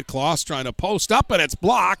inside. Kloss trying to post up, and it's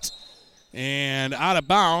blocked. And out of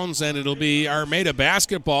bounds, and it'll be Armada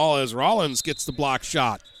basketball as Rollins gets the block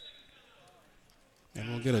shot. And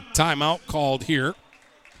we'll get a timeout called here.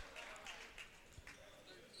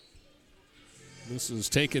 This is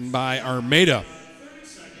taken by Armada.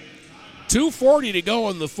 2:40 to go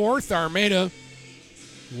in the fourth. Armada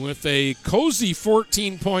with a cozy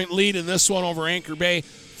 14-point lead in this one over Anchor Bay,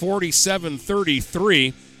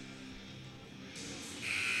 47-33.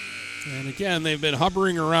 And again, they've been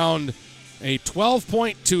hovering around a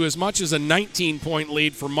 12-point to as much as a 19-point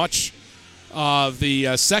lead for much of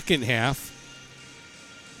the second half.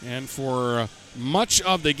 And for much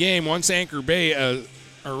of the game, once Anchor Bay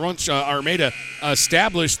once Armada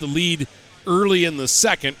established the lead early in the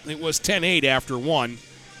second, it was 10-8 after one.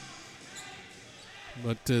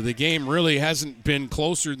 But the game really hasn't been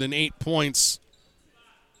closer than 8 points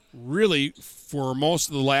really for most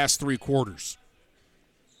of the last three quarters.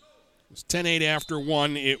 It was 10-8 after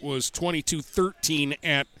one. It was 22-13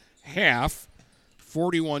 at half,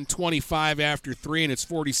 41-25 after three, and it's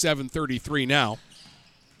 47-33 now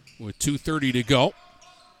with 2:30 to go.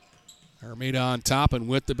 Armada on top and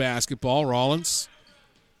with the basketball. Rollins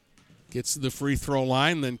gets to the free throw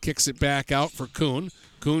line, then kicks it back out for Kuhn.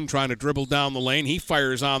 Kuhn trying to dribble down the lane. He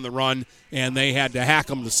fires on the run, and they had to hack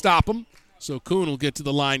him to stop him. So Kuhn will get to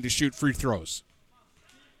the line to shoot free throws.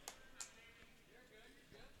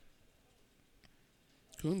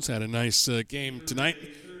 Kuhn's had a nice game tonight.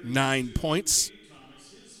 9 points.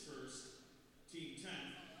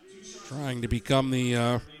 Trying to become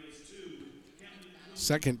the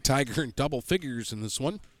second Tiger in double figures in this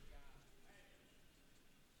one.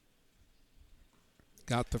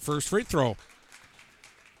 Got the first free throw.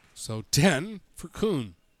 So 10 for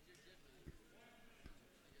Kuhn.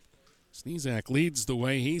 Sneezak leads the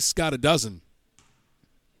way. He's got a dozen.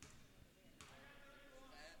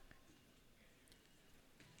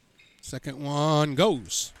 Second one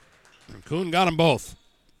goes. And Kuhn got them both.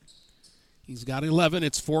 He's got 11.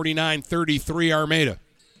 It's 49-33 Armada.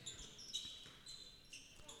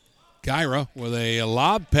 Gyra with a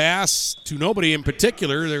lob pass to nobody in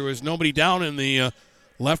particular. There was nobody down in the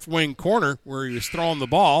left wing corner where he was throwing the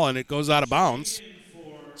ball, and it goes out of bounds.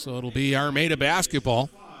 So it'll be Armada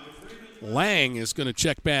basketball. Lang is going to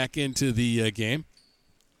check back into the game.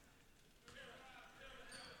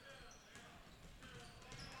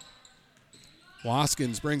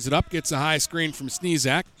 Waskins brings it up, gets a high screen from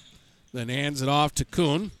Sneezak, then hands it off to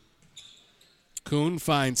Kuhn. Kuhn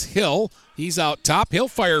finds Hill. He's out top. He'll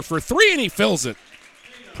fire for three, and he fills it.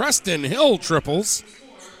 Preston Hill triples.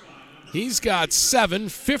 He's got 7,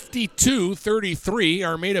 52-33.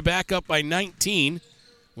 Armada back up by 19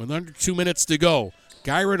 with under 2 minutes to go.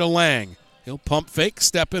 Gyra to Lang. He'll pump fake,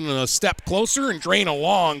 step in a step closer, and drain a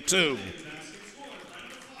long two.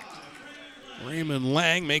 Raymond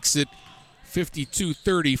Lang makes it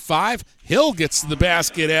 52-35. Hill gets to the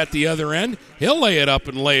basket at the other end. He'll lay it up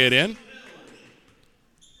and lay it in.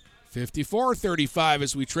 54-35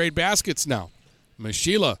 as we trade baskets now.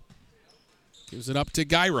 Mashila gives it up to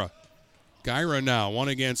Gyra. Gyra now, 1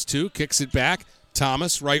 against 2, kicks it back.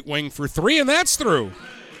 Thomas, right wing for three, and that's through.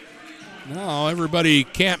 Now everybody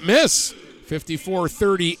can't miss.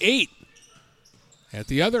 54-38. At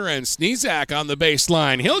the other end, Sneezak on the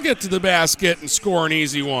baseline. He'll get to the basket and score an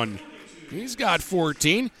easy one. He's got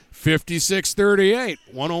 14, 56-38,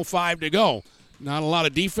 1:05 to go. Not a lot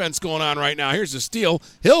of defense going on right now. Here's a steal.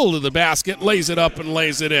 Hill to the basket, lays it up and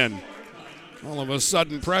lays it in. All of a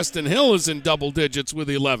sudden, Preston Hill is in double digits with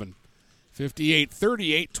 11.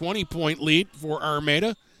 58-38, 20-point lead for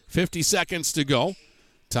Armada. 50 seconds to go.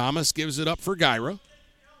 Thomas gives it up for Gyra.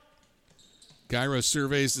 Gyra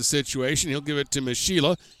surveys the situation. He'll give it to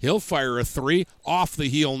Mashila. He'll fire a three. Off the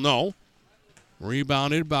heel, no.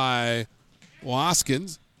 Rebounded by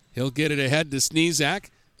Waskins. He'll get it ahead to Sneezak.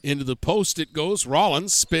 Into the post it goes.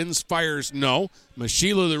 Rollins spins, fires, no.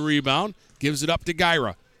 Mashila the rebound. Gives it up to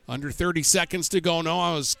Gyra. Under 30 seconds to go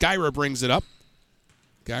now as Gyra brings it up.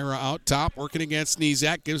 Gyra out top, working against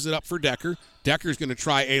Sneezak. Gives it up for Decker. Decker's going to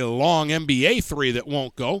try a long NBA three that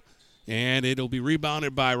won't go. And it'll be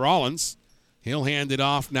rebounded by Rollins. He'll hand it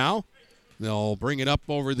off now. They'll bring it up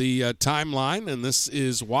over the timeline, and this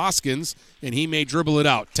is Waskins, and he may dribble it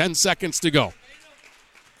out. 10 seconds to go.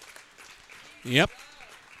 Yep.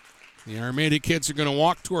 The Armada kids are going to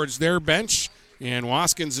walk towards their bench, and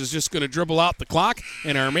Waskins is just going to dribble out the clock,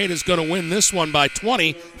 and Armada's going to win this one by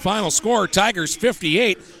 20. Final score, Tigers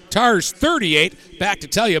 58, Tars 38. Back to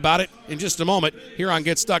tell you about it in just a moment here on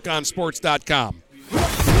GetStuckOnSports.com.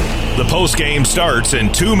 The postgame starts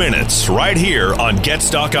in 2 minutes right here on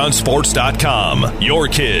GetStuckOnSports.com. Your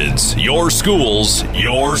kids, your schools,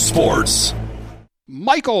 your sports.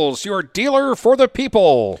 Michael's, your dealer for the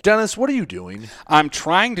people. Dennis, what are you doing? I'm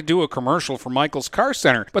trying to do a commercial for Michael's Car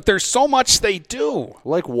Center, but there's so much they do.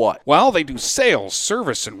 Like what? Well, they do sales,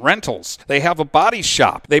 service, and rentals. They have a body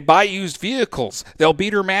shop. They buy used vehicles. They'll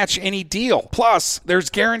beat or match any deal. Plus, there's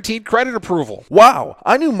guaranteed credit approval. Wow,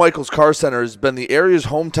 I knew Michael's Car Center has been the area's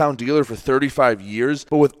hometown dealer for 35 years,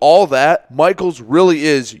 but with all that, Michael's really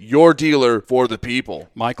is your dealer for the people.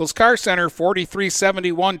 Michael's Car Center,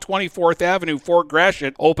 4371 24th Avenue, Fort Gratiot.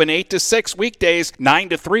 Open 8 to 6 weekdays, 9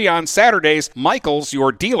 to 3 on Saturdays. Michael's,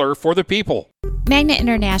 your dealer for the people. Magna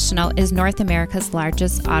International is North America's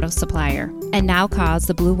largest auto supplier and now calls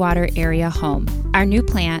the Blue Water area home. Our new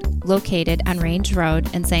plant, located on Range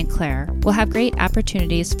Road in St. Clair, will have great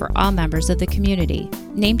opportunities for all members of the community.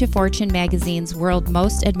 Named to Fortune magazine's World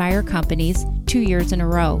Most Admired Companies 2 years in a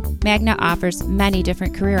row, Magna offers many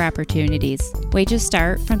different career opportunities. Wages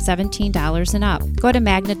start from $17 and up. Go to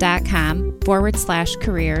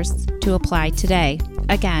magna.com/careers to apply today.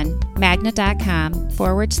 Again,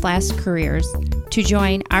 magna.com/careers to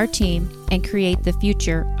join our team and create the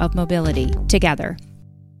future of mobility together.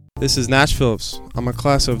 This is Nash Phillips. I'm a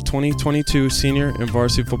class of 2022 senior and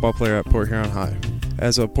varsity football player at Port Huron High.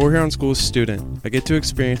 As a Port Huron School student, I get to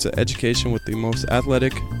experience an education with the most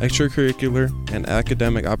athletic, extracurricular, and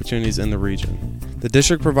academic opportunities in the region. The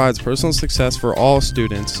district provides personal success for all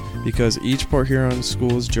students because each Port Huron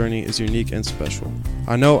school's journey is unique and special.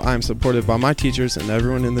 I know I am supported by my teachers and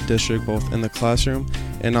everyone in the district, both in the classroom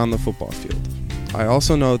and on the football field. I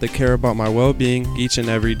also know they care about my well-being each and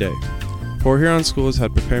every day. Port Huron Schools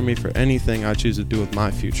have prepared me for anything I choose to do with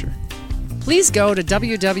my future. Please go to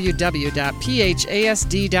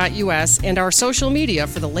www.phasd.us and our social media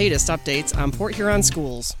for the latest updates on Port Huron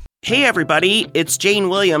Schools. Hey everybody, it's Jane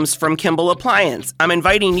Williams from Kimball Appliance. I'm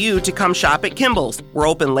inviting you to come shop at Kimball's. We're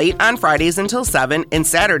open late on Fridays until 7 and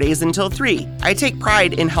Saturdays until 3. I take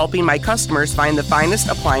pride in helping my customers find the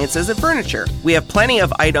finest appliances and furniture. We have plenty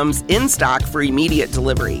of items in stock for immediate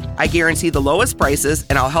delivery. I guarantee the lowest prices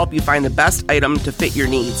and I'll help you find the best item to fit your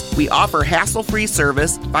needs. We offer hassle-free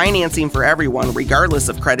service, financing for everyone regardless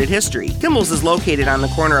of credit history. Kimball's is located on the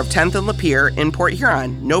corner of 10th and Lapeer in Port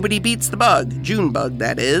Huron. Nobody beats the bug, Junebug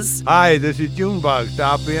that is. Hi, this is Junebug.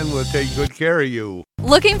 Stop in. We'll take good care of you.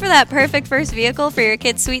 Looking for that perfect first vehicle for your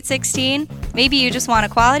kid's Sweet 16? Maybe you just want a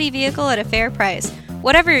quality vehicle at a fair price.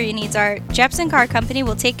 Whatever your needs are, Jepson Car Company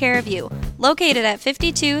will take care of you. Located at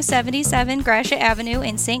 5277 Gratiot Avenue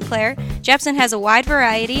in St. Clair, Jepson has a wide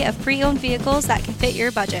variety of pre-owned vehicles that can fit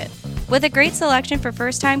your budget. With a great selection for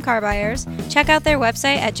first-time car buyers, check out their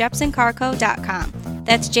website at jepsoncarco.com.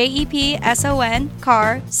 That's JEPSON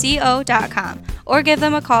car.co.com. Or give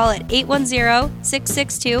them a call at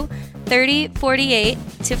 810-662-3048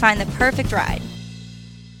 to find the perfect ride.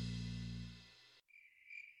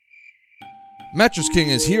 Mattress King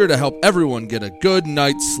is here to help everyone get a good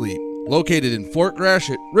night's sleep. Located in Fort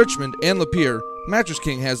Gratiot, Richmond, and Lapeer, Mattress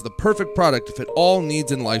King has the perfect product to fit all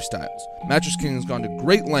needs and lifestyles. Mattress King has gone to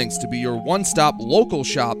great lengths to be your one-stop local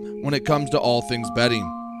shop when it comes to all things bedding.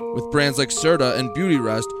 With brands like Serta and Beauty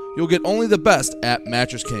Rest, you'll get only the best at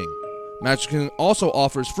Mattress King. Mattress King also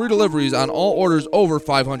offers free deliveries on all orders over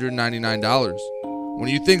 $599. When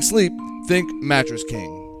you think sleep, think Mattress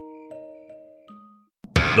King.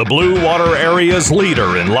 The Blue Water Area's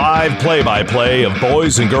leader in live play-by-play of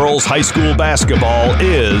boys and girls high school basketball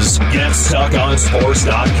is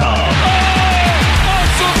GetStuckOnSports.com.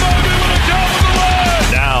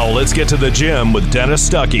 Now let's get to the gym with Dennis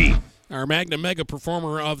Stuckey. Our Magna Mega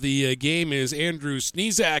performer of the game is Andrew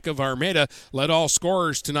Sneezak of Armada. Led all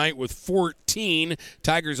scorers tonight with 14.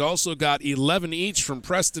 Tigers also got 11 each from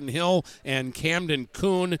Preston Hill and Camden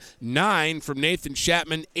Kuhn, 9 from Nathan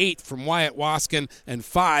Chapman, 8 from Wyatt Waskin, and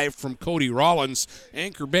 5 from Cody Rollins.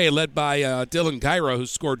 Anchor Bay led by Dylan Gyra, who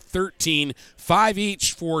scored 13, 5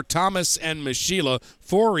 each for Thomas and Mashila,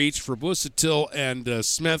 4 each for Busatil and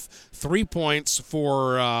Smith, 3 points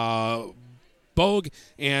for Bogue,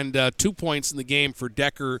 and 2 points in the game for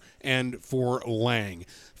Decker and for Lang.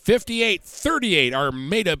 58-38,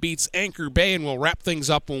 Armada beats Anchor Bay, and we'll wrap things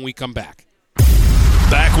up when we come back.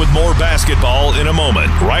 Back with more basketball in a moment,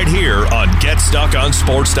 right here on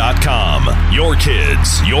GetStuckOnSports.com. Your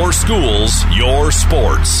kids, your schools, your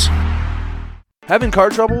sports. Having car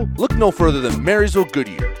trouble? Look no further than Marysville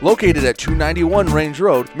Goodyear. Located at 291 Range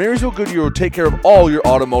Road, Marysville Goodyear will take care of all your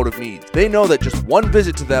automotive needs. They know that just one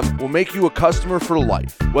visit to them will make you a customer for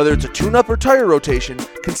life. Whether it's a tune-up or tire rotation,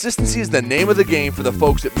 consistency is the name of the game for the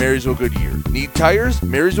folks at Marysville Goodyear. Need tires?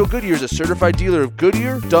 Marysville Goodyear is a certified dealer of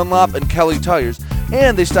Goodyear, Dunlop, and Kelly tires,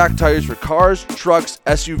 and they stock tires for cars, trucks,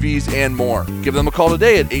 SUVs, and more. Give them a call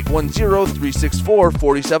today at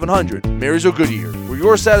 810-364-4700. Marysville Goodyear, where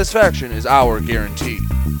your satisfaction is our guarantee.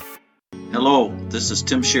 Hello, this is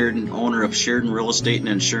Tim Sheridan, owner of Sheridan Real Estate and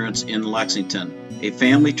Insurance in Lexington, a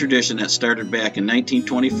family tradition that started back in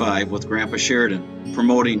 1925 with Grandpa Sheridan.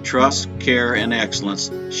 Promoting trust, care, and excellence,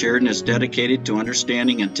 Sheridan is dedicated to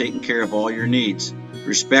understanding and taking care of all your needs.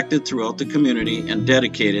 Respected throughout the community and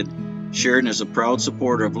dedicated, Sheridan is a proud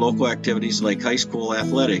supporter of local activities like high school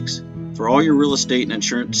athletics. For all your real estate and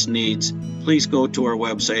insurance needs, please go to our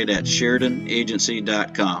website at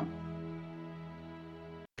SheridanAgency.com.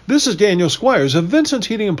 This is Daniel Squires of Vincent's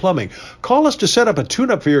Heating and Plumbing. Call us to set up a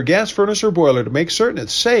tune-up for your gas furnace or boiler to make certain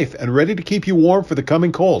it's safe and ready to keep you warm for the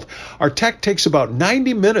coming cold. Our tech takes about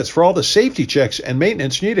 90 minutes for all the safety checks and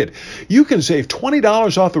maintenance needed. You can save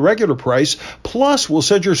 $20 off the regular price, plus we'll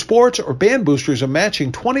send your sports or band boosters a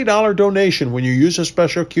matching $20 donation when you use a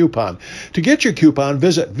special coupon. To get your coupon,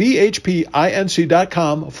 visit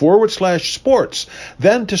vhpinc.com/sports.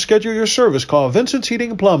 Then to schedule your service, call Vincent's Heating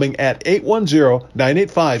and Plumbing at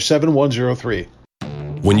 810-985-7103.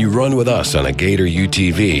 When you run with us on a Gator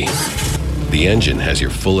UTV, the engine has your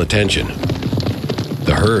full attention,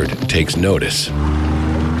 the herd takes notice,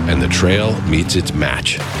 and the trail meets its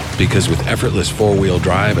match. Because with effortless four-wheel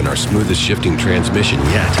drive and our smoothest shifting transmission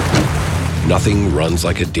yet, nothing runs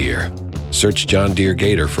like a deer. Search John Deere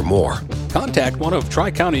Gator for more. Contact one of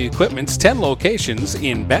Tri-County Equipment's 10 locations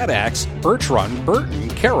in Bad Axe, Birch Run, Burton,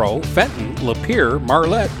 Caro, Fenton, Lapeer,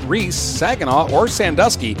 Marlette, Reese, Saginaw, or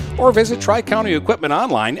Sandusky, or visit Tri-County Equipment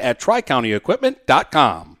online at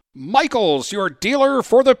tricountyequipment.com. Michael's, your dealer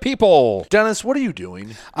for the people. Dennis, what are you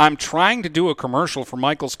doing? I'm trying to do a commercial for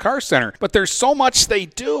Michael's Car Center, but there's so much they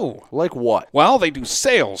do. Like what? Well, they do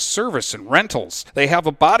sales, service, and rentals. They have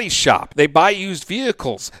a body shop. They buy used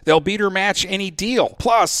vehicles. They'll beat or match any deal.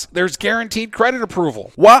 Plus, there's guaranteed credit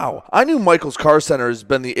approval. Wow, I knew Michael's Car Center has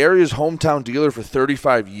been the area's hometown dealer for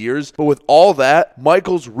 35 years, but with all that,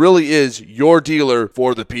 Michael's really is your dealer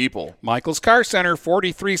for the people. Michael's Car Center,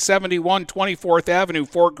 4371 24th Avenue,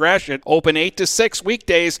 Fort Gratiot, open 8 to 6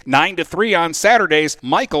 weekdays, 9 to 3 on Saturdays.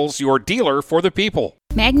 Michael's, your dealer for the people.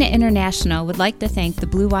 Magna International would like to thank the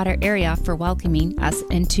Blue Water area for welcoming us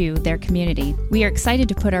into their community. We are excited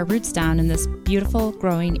to put our roots down in this beautiful,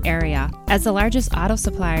 growing area. As the largest auto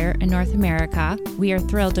supplier in North America, we are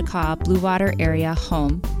thrilled to call Blue Water area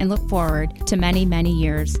home and look forward to many, many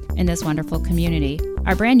years in this wonderful community.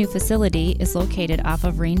 Our brand new facility is located off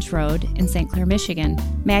of Range Road in St. Clair, Michigan.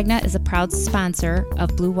 Magna is a proud sponsor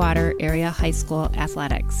of Blue Water Area High School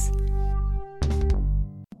athletics.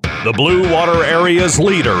 The Blue Water Area's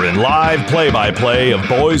leader in live play-by-play of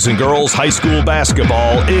boys and girls high school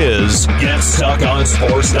basketball is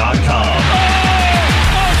GetStuckOnSports.com.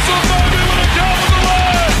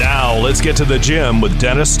 Now let's get to the gym with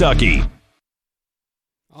Dennis Stuckey.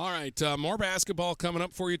 All right, more basketball coming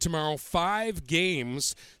up for you tomorrow. 5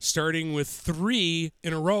 games, starting with 3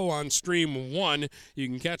 in a row on Stream 1. You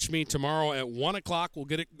can catch me tomorrow at 1 o'clock. We'll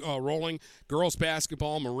get it rolling. Girls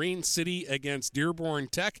basketball, Marine City against Dearborn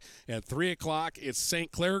Tech. At 3 o'clock, it's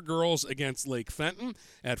St. Clair girls against Lake Fenton.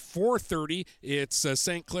 At 4:30, it's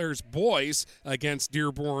St. Clair's boys against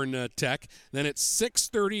Dearborn Tech. Then at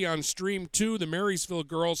 6:30 on Stream 2, the Marysville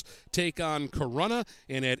girls take on Corunna.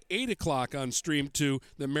 And at 8 o'clock on Stream 2,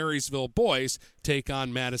 the Marysville boys take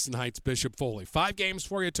on Madison Heights Bishop Foley. 5 games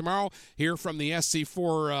for you tomorrow here from the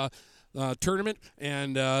SC4 tournament,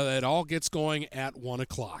 and it all gets going at 1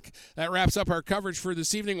 o'clock. That wraps up our coverage for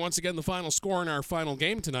this evening. Once again, the final score in our final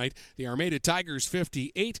game tonight, the Armada Tigers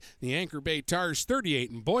 58, the Anchor Bay Tars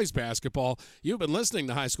 38 in boys basketball. You've been listening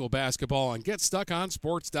to high school basketball on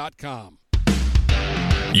GetStuckOnSports.com.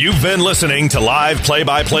 You've been listening to live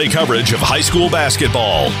play-by-play coverage of high school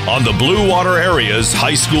basketball on the Blue Water Area's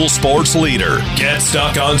high school sports leader.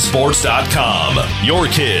 GetStuckOnSports.com. Your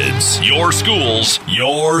kids, your schools,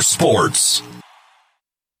 your sports.